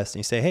progress and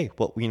you say, hey,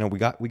 well,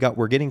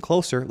 we're getting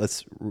closer.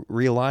 Let's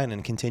realign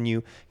and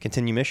continue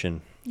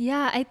mission.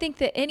 Yeah, I think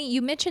that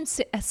you mentioned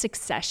a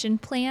succession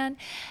plan,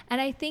 and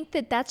I think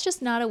that that's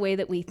just not a way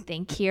that we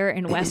think here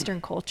in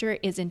Western culture,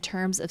 is in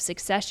terms of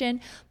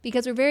succession,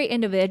 because we're very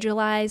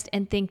individualized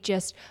and think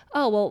just,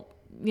 oh, well,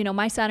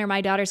 my son or my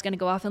daughter is going to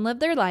go off and live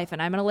their life,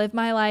 and I'm going to live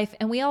my life.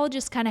 And we all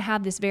just kind of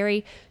have this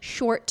very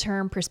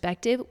short-term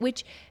perspective,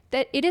 which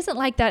that it isn't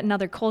like that in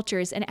other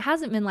cultures, and it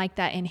hasn't been like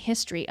that in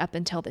history up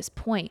until this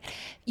point.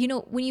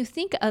 When you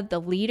think of the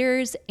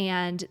leaders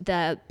and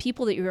the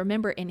people that you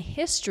remember in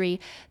history,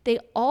 they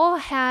all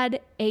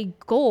had a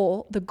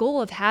goal, the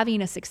goal of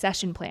having a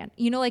succession plan.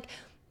 Like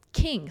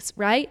kings,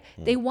 right?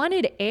 They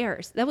wanted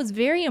heirs. That was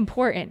very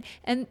important.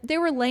 And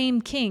there were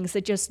lame kings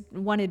that just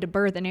wanted to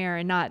birth an heir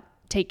and not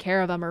take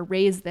care of them or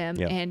raise them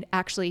and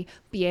actually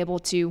be able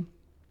to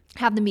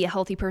have them be a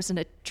healthy person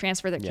to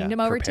transfer their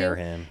kingdom over to. Prepare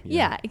him.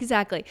 Yeah,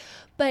 exactly.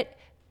 But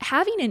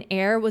having an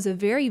heir was a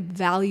very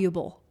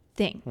valuable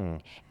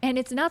thing. And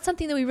it's not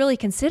something that we really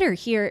consider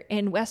here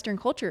in Western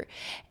culture.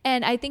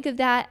 And I think of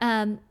that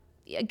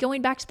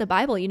going back to the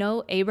Bible,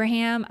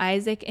 Abraham,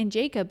 Isaac, and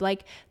Jacob,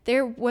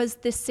 there was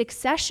this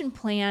succession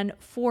plan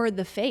for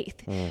the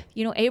faith.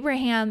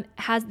 Abraham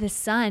has this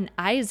son,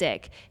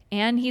 Isaac,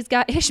 and he's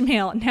got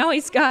Ishmael. Now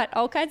he's got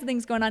all kinds of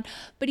things going on,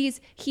 but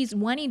he's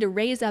wanting to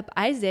raise up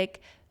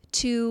Isaac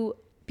to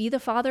be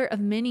the father of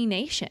many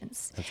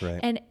nations. That's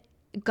right. And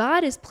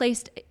God has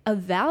placed a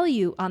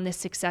value on this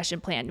succession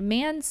plan.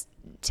 Man's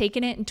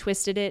taken it and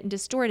twisted it and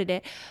distorted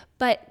it,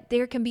 but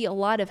there can be a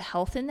lot of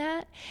health in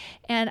that.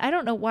 And I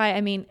don't know why.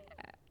 I mean,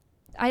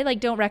 I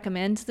don't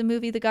recommend the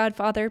movie The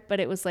Godfather,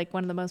 but it was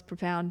one of the most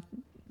profound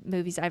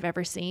movies I've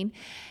ever seen.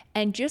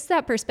 And just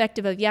that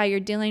perspective of, you're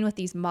dealing with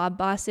these mob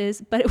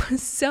bosses, but it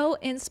was so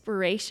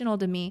inspirational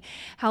to me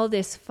how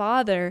this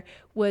father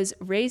was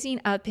raising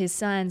up his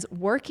sons,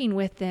 working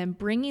with them,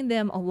 bringing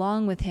them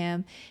along with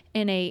him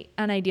in a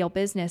unideal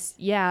business.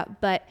 Yeah.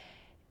 But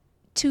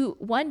to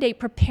one day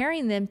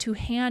preparing them to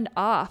hand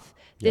off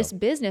this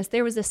business.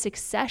 There was a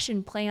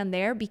succession plan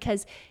there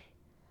because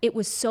it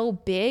was so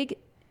big.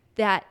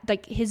 that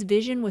like his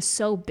vision was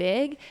so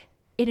big,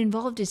 it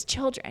involved his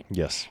children.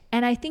 Yes.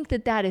 And I think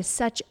that that is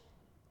such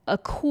a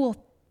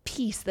cool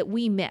piece that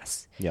we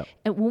miss. Yep.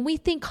 And when we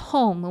think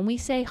home, when we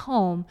say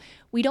home,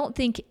 we don't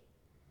think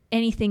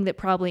anything that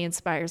probably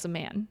inspires a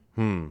man.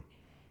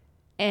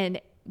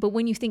 But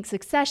when you think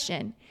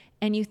succession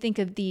and you think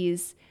of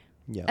these,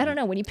 Yeah. I don't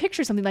know, when you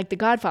picture something like The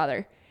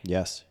Godfather,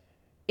 Yes.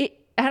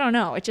 I don't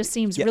know, it just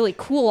seems really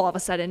cool all of a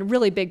sudden,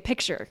 really big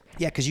picture.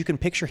 Yeah, because you can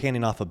picture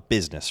handing off a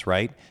business,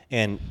 right?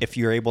 And if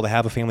you're able to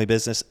have a family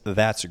business,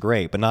 that's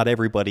great. But not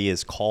everybody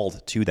is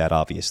called to that,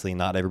 obviously.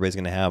 Not everybody's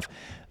going to have,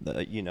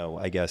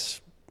 I guess,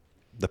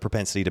 the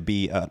propensity to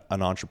be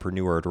an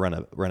entrepreneur or to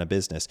run a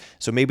business.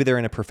 So maybe they're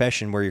in a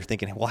profession where you're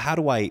thinking,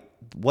 well,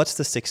 what's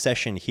the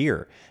succession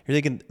here? You're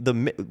thinking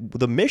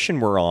the mission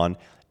we're on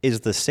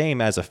is the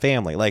same as a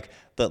family. Like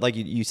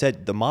you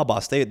said, the mob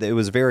boss, it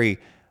was very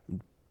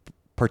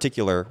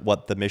particular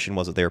what the mission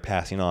was that they were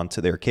passing on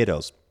to their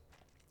kiddos.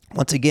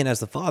 Once again,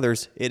 as the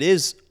fathers, it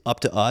is up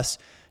to us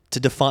to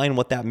define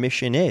what that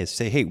mission is.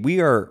 Say, hey,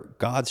 we are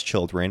God's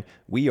children.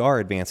 We are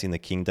advancing the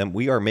kingdom.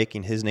 We are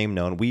making his name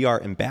known. We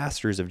are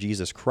ambassadors of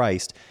Jesus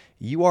Christ.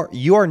 You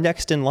are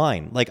next in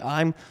line. Like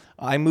I'm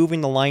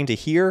moving the line to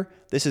here.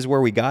 This is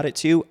where we got it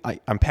to.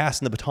 I'm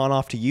passing the baton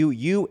off to you.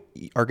 You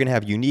are going to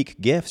have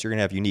unique gifts. You're going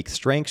to have unique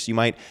strengths. You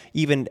might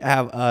even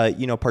have,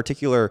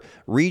 particular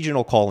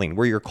regional calling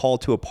where you're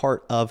called to a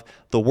part of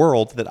the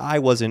world that I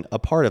wasn't a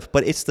part of.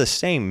 But it's the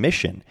same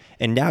mission.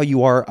 And now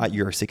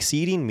you're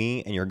succeeding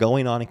me, and you're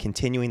going on and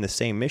continuing the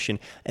same mission.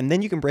 And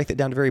then you can break that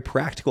down to very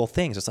practical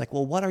things. It's like,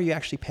 well, what are you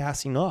actually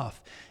passing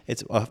off?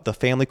 It's the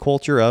family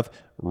culture of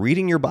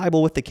reading your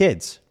Bible with the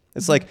kids.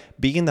 It's like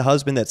being the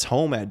husband that's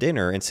home at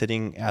dinner and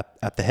sitting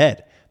at the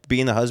head,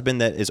 being the husband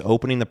that is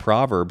opening the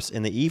Proverbs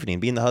in the evening,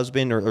 being the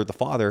husband or the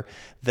father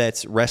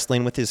that's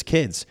wrestling with his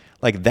kids.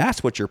 Like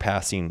that's what you're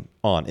passing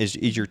on is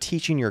you're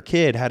teaching your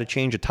kid how to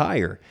change a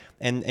tire,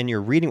 and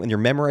you're reading and you're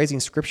memorizing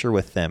scripture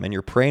with them, and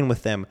you're praying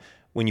with them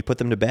when you put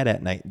them to bed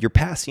at night. You're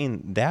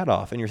passing that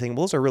off, and you're thinking,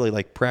 well, those are really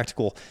like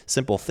practical,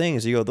 simple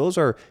things. You go, those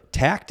are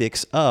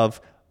tactics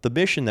of the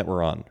mission that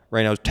we're on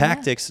right now,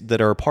 tactics that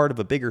are a part of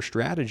a bigger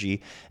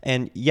strategy.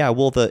 And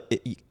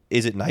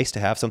is it nice to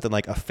have something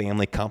like a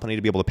family company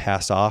to be able to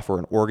pass off, or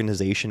an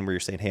organization where you're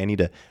saying, hey, I need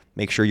to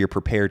make sure you're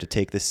prepared to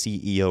take the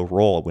CEO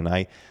role when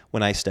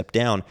I step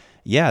down?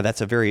 Yeah,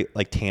 that's a very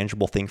like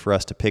tangible thing for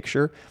us to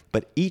picture.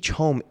 But each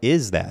home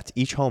is that.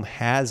 Each home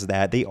has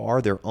that. They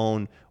are their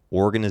own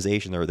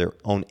organization or their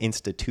own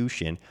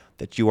institution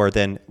that you are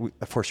then,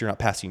 of course, you're not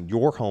passing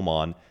your home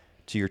on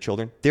to your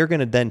children. They're going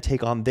to then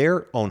take on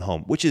their own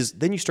home, which is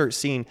then you start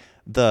seeing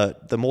the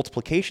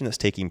multiplication that's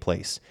taking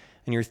place.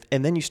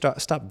 And then you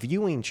stop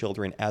viewing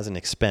children as an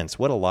expense.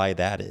 What a lie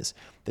that is.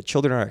 That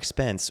children are an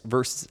expense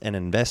versus an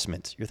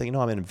investment. You're thinking,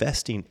 no, I'm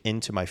investing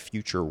into my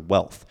future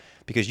wealth,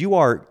 because you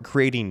are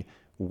creating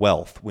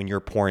wealth when you're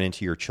pouring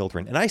into your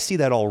children. And I see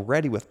that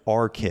already with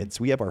our kids.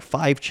 We have our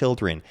 5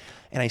 children,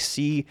 and I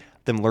see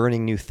them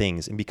learning new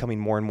things and becoming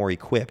more and more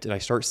equipped. And I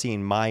start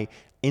seeing my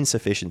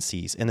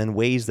insufficiencies, and then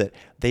ways that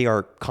they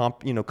are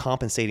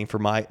compensating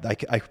for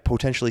I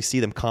potentially see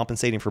them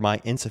compensating for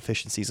my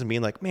insufficiencies, and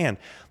being like, man,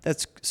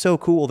 that's so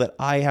cool that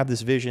I have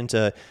this vision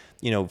to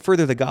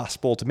further the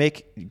gospel, to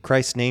make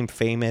Christ's name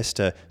famous,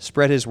 to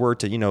spread his word,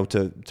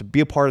 to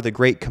be a part of the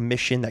Great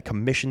Commission, that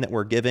commission that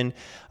we're given.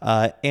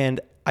 And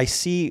I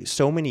see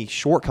so many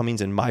shortcomings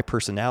in my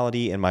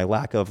personality and my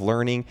lack of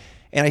learning.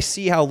 And I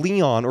see how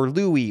Leon or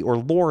Louie or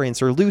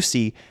Lawrence or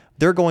Lucy,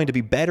 they're going to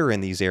be better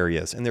in these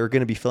areas, and they're going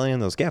to be filling in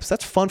those gaps.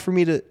 That's fun for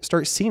me to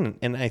start seeing.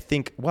 And I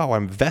think, wow,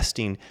 I'm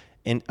investing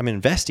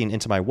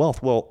into my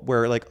wealth. Well,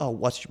 where like, oh,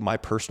 what's my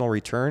personal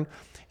return?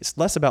 It's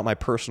less about my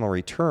personal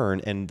return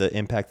and the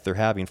impact they're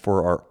having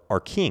for our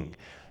King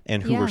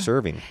and who we're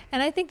serving.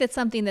 And I think that's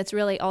something that's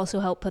really also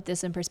helped put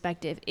this in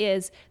perspective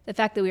is the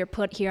fact that we are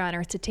put here on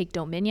earth to take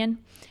dominion.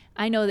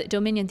 I know that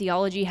dominion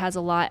theology has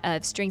a lot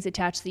of strings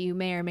attached that you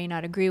may or may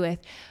not agree with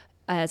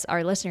as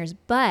our listeners,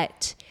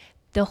 but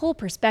the whole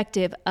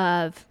perspective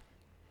of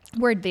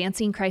we're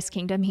advancing Christ's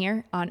kingdom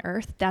here on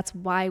earth. That's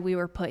why we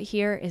were put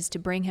here, is to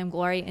bring him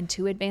glory and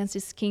to advance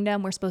his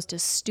kingdom. We're supposed to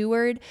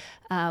steward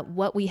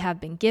what we have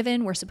been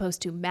given. We're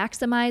supposed to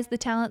maximize the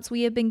talents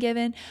we have been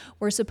given.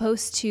 We're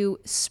supposed to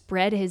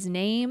spread his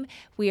name.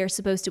 We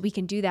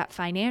can do that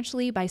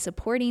financially by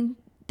supporting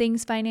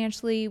things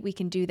financially. We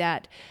can do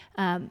that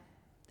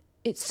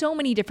it's so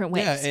many different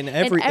ways. Yeah, in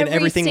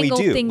everything we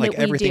do, like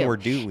everything we're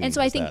doing. And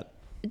so I think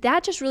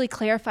that just really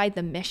clarified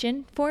the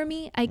mission for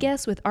me, I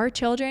guess, with our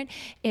children,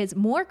 is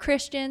more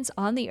Christians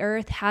on the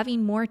earth,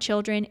 having more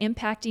children,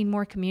 impacting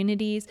more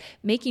communities,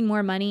 making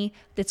more money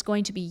that's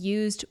going to be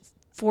used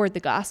for the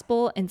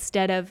gospel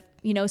instead of,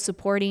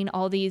 supporting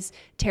all these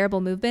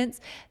terrible movements.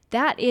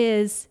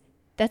 That's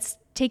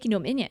taking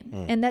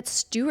dominion and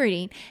that's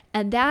stewarding.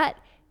 And that,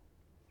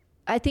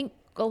 I think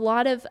a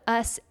lot of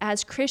us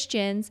as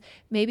Christians,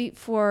 maybe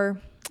for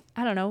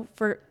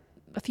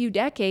a few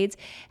decades,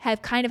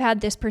 have kind of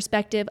had this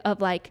perspective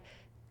of like,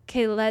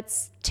 okay,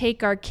 let's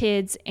take our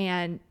kids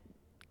and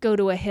go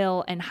to a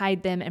hill and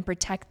hide them and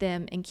protect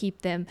them and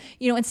keep them,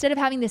 instead of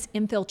having this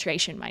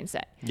infiltration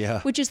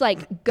mindset, which is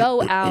like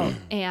go out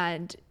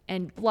and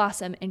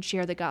blossom and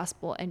share the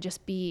gospel and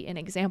just be an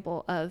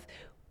example of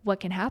what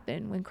can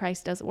happen when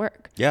Christ does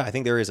work. Yeah, I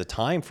think there is a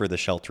time for the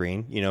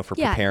sheltering, for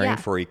preparing,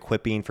 for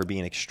equipping, for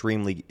being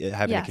extremely,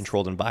 having a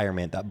controlled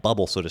environment, that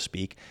bubble, so to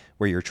speak,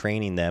 where you're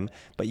training them,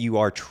 but you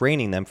are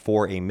training them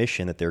for a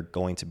mission that they're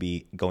going to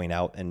be going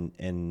out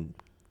and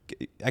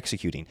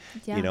executing,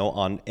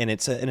 and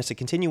it's a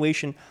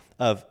continuation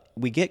of,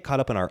 we get caught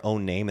up in our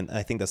own name. And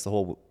I think that's the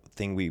whole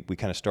thing we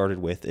kind of started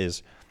with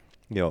is,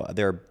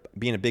 there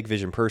being a big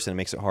vision person, it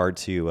makes it hard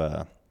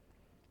to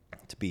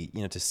be,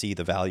 to see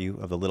the value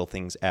of the little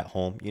things at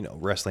home,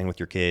 wrestling with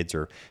your kids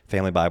or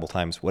family Bible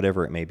times,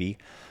 whatever it may be.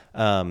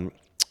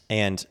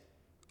 And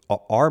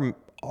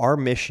our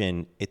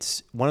mission,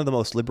 it's one of the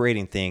most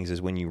liberating things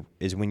is when you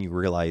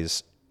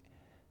realize,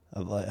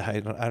 I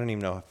don't even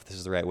know if this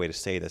is the right way to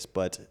say this,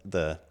 but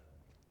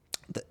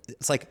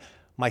it's like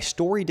my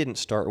story didn't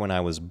start when I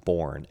was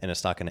born, and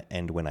it's not going to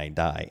end when I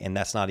die. And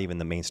that's not even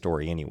the main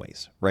story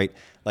anyways, right?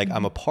 Like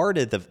I'm a part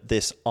of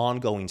this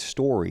ongoing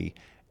story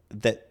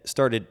that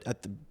started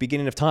at the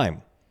beginning of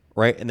time,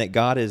 right? And that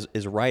God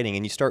is writing,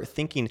 and you start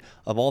thinking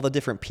of all the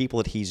different people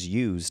that he's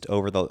used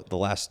over the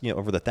last,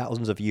 over the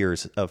thousands of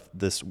years of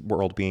this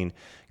world being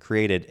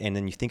created. And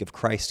then you think of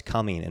Christ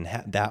coming and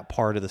that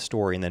part of the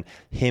story, and then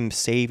him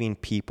saving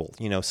people,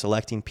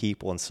 selecting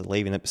people and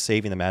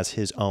saving them as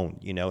his own,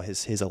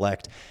 his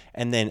elect,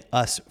 and then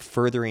us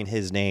furthering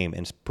his name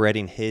and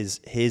spreading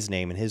his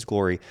name and his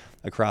glory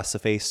across the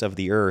face of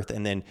the earth.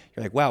 And then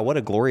you're like, wow, what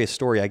a glorious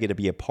story I get to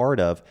be a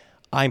part of.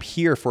 I'm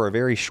here for a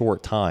very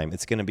short time.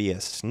 It's going to be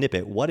a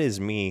snippet. What is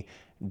me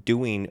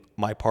doing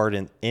my part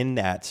in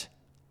that,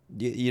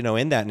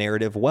 in that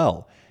narrative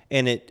well?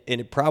 And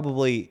it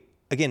probably,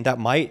 again, that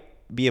might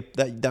be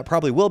that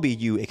probably will be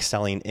you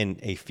excelling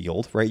in a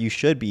field, right? You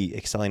should be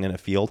excelling in a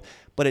field,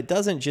 but it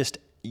doesn't just,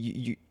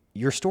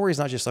 your story is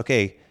not just,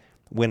 okay,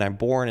 when I'm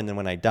born and then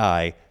when I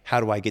die,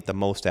 how do I get the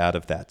most out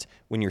of that?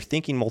 When you're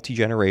thinking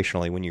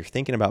multi-generationally, when you're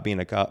thinking about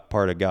being a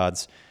part of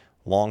God's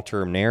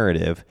long-term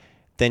narrative,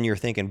 then you're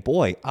thinking,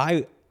 boy,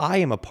 I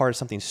am a part of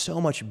something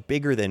so much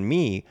bigger than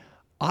me.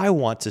 I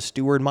want to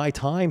steward my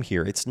time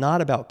here. It's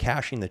not about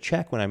cashing the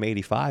check when I'm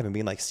 85 and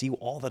being like, see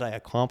all that I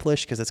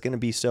accomplished, because it's going to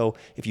be so,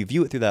 if you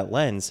view it through that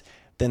lens,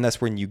 then that's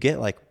when you get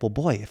like, well,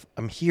 boy, if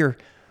I'm here,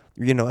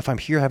 if I'm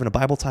here having a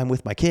Bible time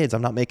with my kids,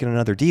 I'm not making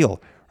another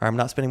deal, or I'm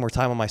not spending more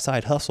time on my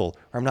side hustle,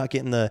 or I'm not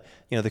getting the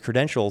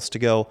credentials to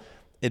go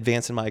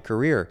advance in my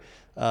career.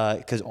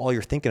 Because all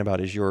you're thinking about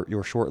is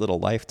your short little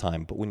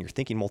lifetime. But when you're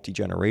thinking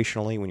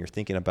multi-generationally, when you're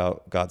thinking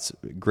about God's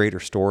greater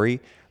story,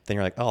 then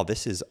you're like, oh,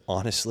 this is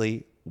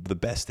honestly the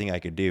best thing I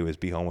could do is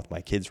be home with my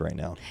kids right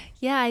now.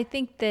 Yeah, I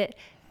think that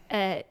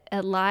a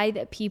lie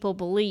that people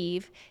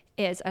believe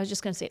is, I was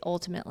just going to say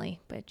ultimately,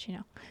 but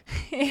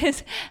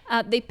is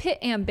they pit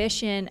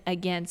ambition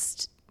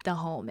against the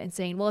home and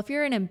saying, well, if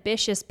you're an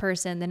ambitious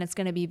person, then it's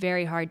going to be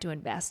very hard to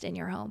invest in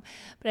your home.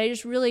 But I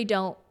just really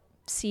don't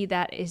see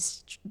that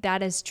is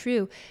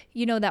true.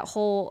 The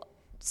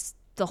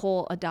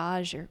whole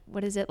adage, or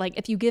what is it? Like,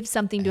 if you give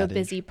something to a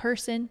busy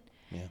person,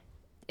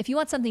 if you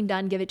want something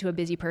done, give it to a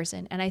busy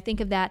person. And I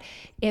think of that,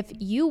 if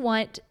you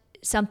want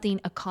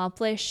something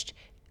accomplished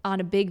on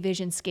a big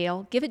vision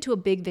scale, give it to a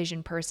big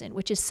vision person,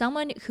 which is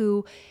someone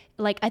who,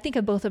 like, I think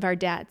of both of our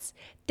dads.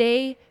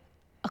 They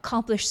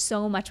accomplish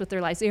so much with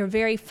their lives. They are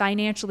very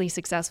financially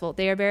successful.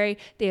 They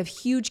have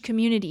huge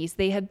communities.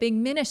 They have big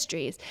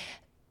ministries.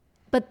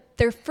 But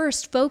their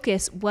first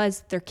focus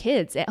was their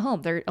kids at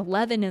home, their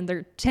 11 and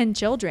their 10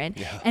 children,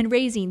 and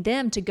raising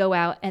them to go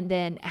out and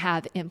then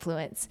have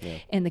influence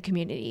in the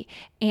community.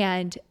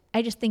 And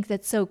I just think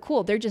that's so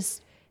cool. They're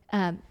just,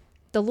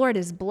 the Lord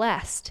is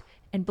blessed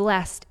and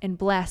blessed and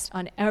blessed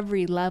on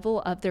every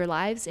level of their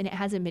lives. And it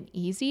hasn't been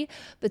easy,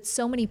 but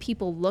so many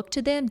people look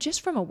to them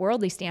just from a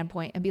worldly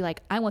standpoint and be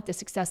like, I want the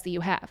success that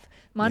you have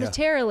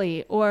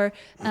monetarily, or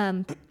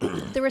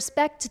the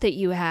respect that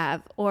you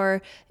have,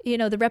 or,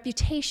 the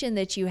reputation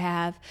that you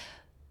have.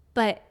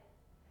 But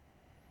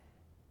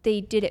they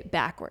did it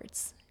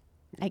backwards,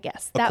 I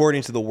guess.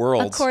 According to the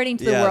world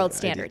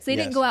standards. They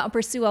didn't go out and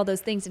pursue all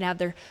those things and have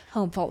their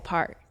home fall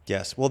apart.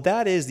 Yes. Well,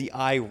 that is the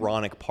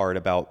ironic part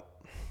about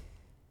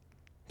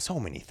so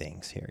many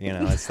things here.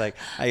 It's like,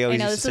 I always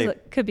used to say,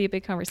 could be a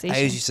big conversation. I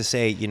always used to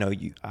say,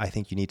 I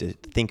think you need to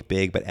think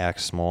big but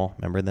act small.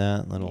 Remember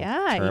that little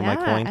term I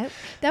coined?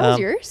 That was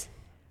yours?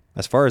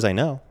 As far as I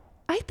know.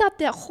 I thought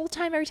that whole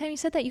time, every time you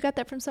said that, you got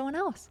that from someone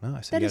else. No,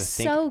 I said that is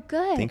so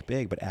good. Think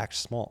big but act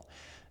small.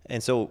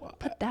 And so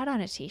put that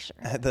on a t-shirt.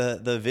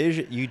 The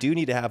vision, you do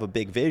need to have a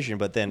big vision,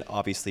 but then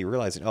obviously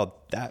realizing,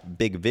 that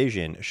big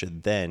vision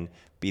should then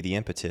be the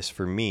impetus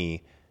for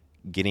me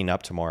getting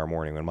up tomorrow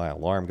morning when my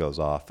alarm goes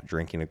off,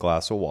 drinking a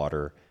glass of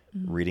water,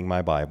 reading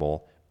my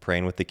Bible,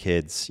 praying with the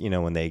kids,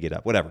 when they get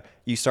up, whatever.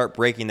 You start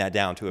breaking that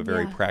down to a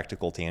very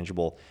practical,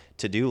 tangible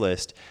to-do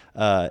list.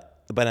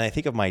 But I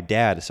think of my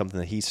dad as something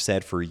that he's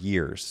said for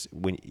years.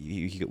 When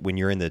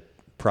you're in the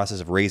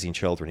process of raising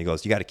children. He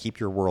goes, you got to keep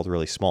your world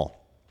really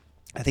small.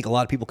 I think a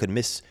lot of people could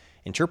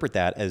misinterpret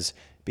that as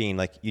being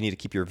like, you need to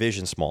keep your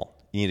vision small.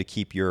 You need to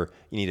keep your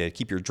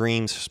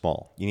dreams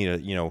small. You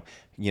need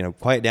to,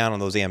 quiet down on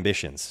those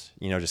ambitions.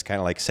 Just kind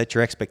of like set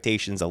your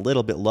expectations a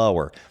little bit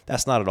lower.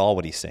 That's not at all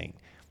what he's saying.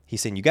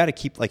 He's saying you got to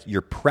keep like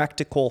your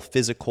practical,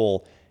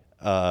 physical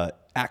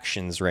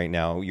actions right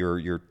now,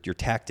 your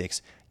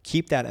tactics.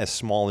 Keep that as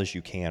small as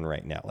you can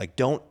right now. Like,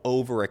 don't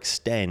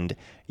overextend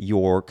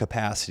your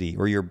capacity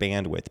or your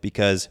bandwidth,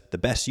 because the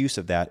best use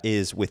of that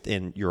is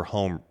within your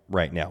home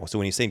right now. So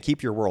when he's saying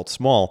keep your world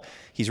small,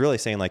 he's really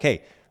saying like,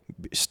 hey,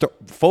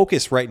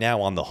 focus right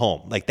now on the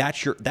home. Like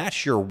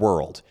that's your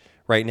world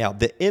right now.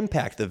 The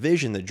impact, the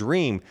vision, the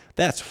dream,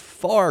 that's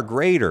far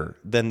greater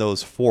than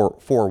those four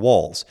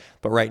walls.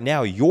 But right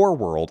now, your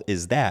world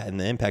is that, and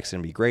the impact's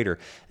going to be greater.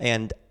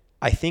 And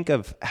I think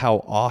of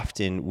how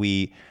often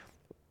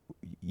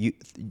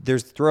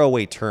there's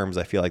throwaway terms.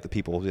 I feel like the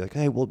people will be like,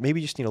 hey, well, maybe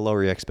you just need to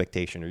lower your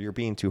expectation, or you're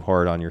being too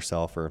hard on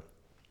yourself, or,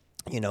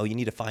 you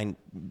need to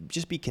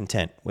just be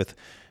content with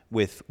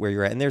where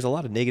you're at. And there's a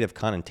lot of negative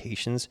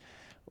connotations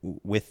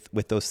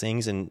with those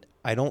things. And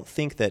I don't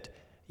think that,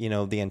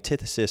 the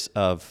antithesis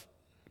of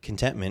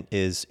contentment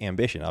is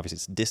ambition. Obviously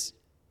it's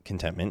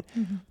discontentment,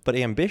 but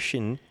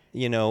ambition,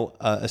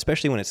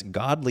 especially when it's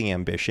godly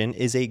ambition,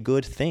 is a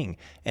good thing.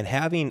 And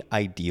having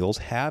ideals,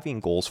 having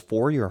goals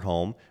for your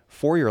home,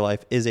 for your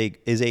life is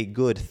a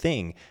good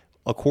thing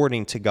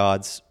according to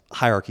God's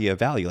hierarchy of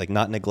value. Like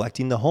not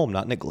neglecting the home,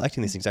 not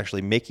neglecting these things,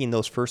 actually making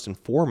those first and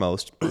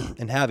foremost,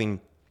 and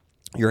having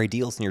your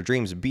ideals and your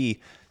dreams be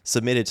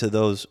submitted to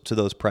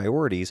those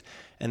priorities.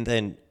 And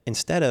then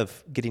instead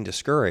of getting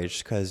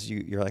discouraged because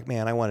you're like,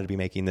 man, I wanted to be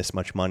making this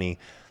much money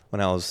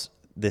when I was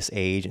this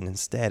age, and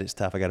instead it's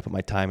tough. I got to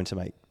put time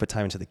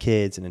into the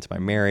kids and into my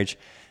marriage.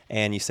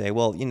 And you say,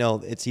 well,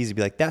 it's easy to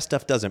be like, that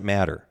stuff doesn't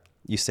matter.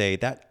 You say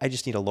that I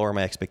just need to lower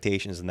my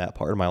expectations in that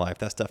part of my life.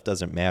 That stuff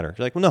doesn't matter.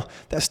 You're like, well, no,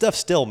 that stuff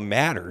still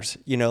matters.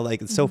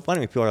 Like it's so funny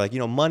when people are like,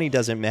 money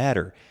doesn't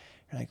matter.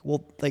 You're like,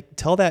 well, like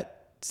tell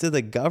that to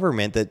the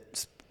government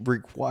that's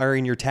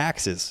requiring your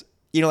taxes.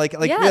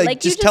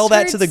 Just tell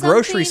that to the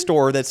grocery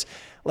store that's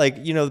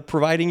like,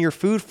 providing your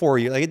food for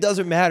you. Like, it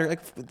doesn't matter.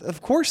 Like,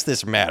 of course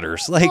this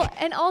matters. Like,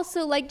 and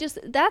also like just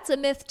that's a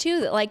myth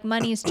too, that like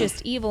money is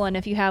just evil, and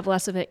if you have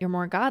less of it, you're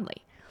more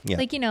godly. Yeah.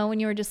 Like,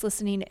 when you were just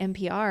listening to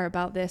NPR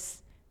about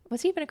this,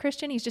 was he even a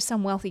Christian? He's just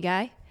some wealthy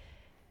guy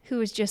who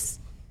was just.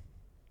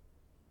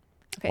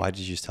 Okay. Why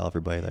did you just tell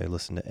everybody that I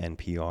listened to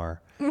NPR?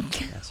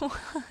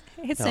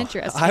 It's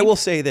interesting. I will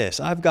say this.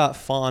 I've got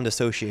fond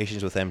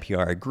associations with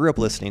NPR. I grew up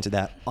listening to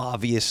that.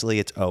 Obviously,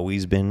 it's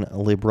always been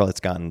liberal.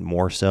 It's gotten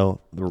more so,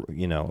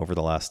 over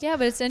the last 5 years. Yeah,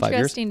 but it's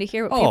interesting to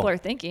hear what people are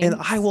thinking. And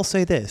I will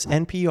say this.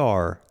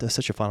 NPR does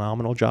such a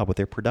phenomenal job with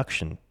their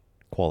production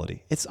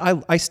quality.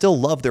 I still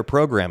love their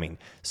programming.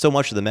 So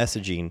much of the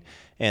messaging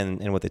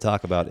and what they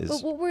talk about is.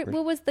 But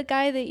what was the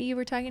guy that you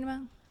were talking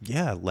about?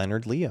 Yeah,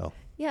 Leonard Leo.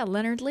 Yeah,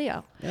 Leonard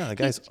Leo. Yeah, the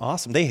guy's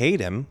awesome. They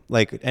hate him.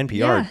 Like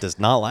NPR does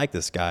not like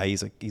this guy.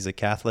 He's a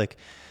Catholic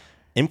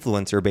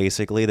influencer,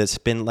 basically, that's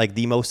been like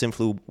the most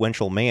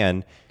influential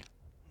man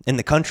in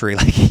the country.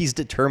 Like he's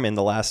determined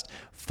the last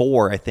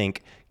 4, I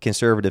think,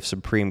 conservative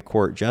Supreme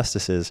Court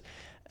justices.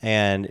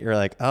 And you're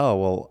like, oh,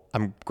 well,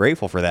 I'm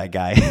grateful for that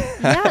guy.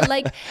 Yeah,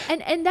 like,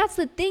 and that's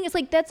the thing. It's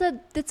like, that's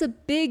a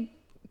big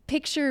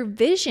picture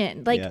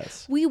vision. Like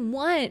we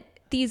want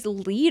these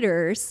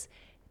leaders,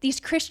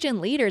 these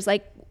Christian leaders,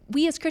 like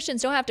we as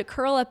Christians don't have to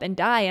curl up and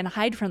die and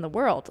hide from the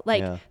world.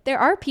 Like there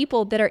are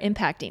people that are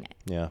impacting it.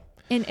 Yeah.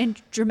 In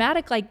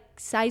dramatic, like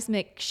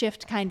seismic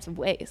shift kinds of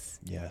ways.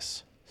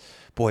 Yes.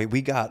 Boy,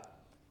 we got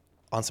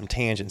on some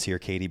tangents here,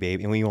 Katie,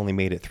 babe, and we only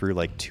made it through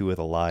like 2 of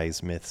the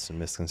lies, myths, and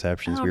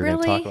misconceptions we were going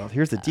to talk about.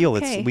 Here's the deal.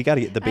 Okay. We got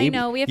to get the baby. I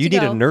know, we have you to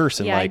need go. a nurse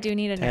in I do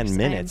need a 10 nurse.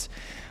 minutes.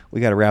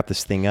 We got to wrap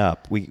this thing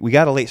up. We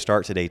got a late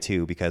start today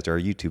too because our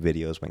YouTube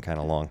videos went kind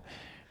of long.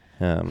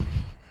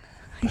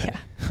 Yeah.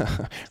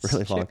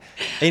 Really long.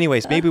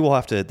 Anyways, maybe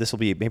we'll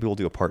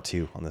do a part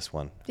 2 on this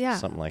one. Yeah.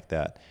 Something like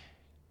that.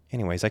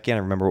 Anyways, I can't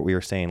remember what we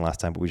were saying last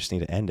time, but we just need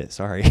to end it.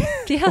 Sorry.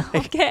 Yeah.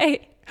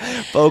 Okay.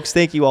 Folks,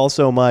 thank you all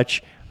so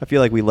much. I feel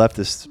like we left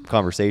this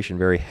conversation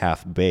very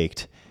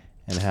half-baked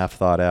and half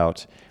thought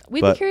out.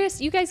 We'd be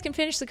curious. You guys can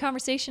finish the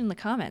conversation in the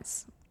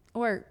comments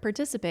or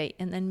participate,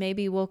 and then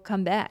maybe we'll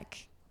come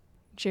back,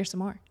 share some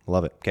more.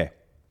 Love it. Okay.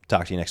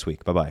 Talk to you next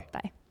week. Bye-bye.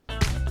 Bye.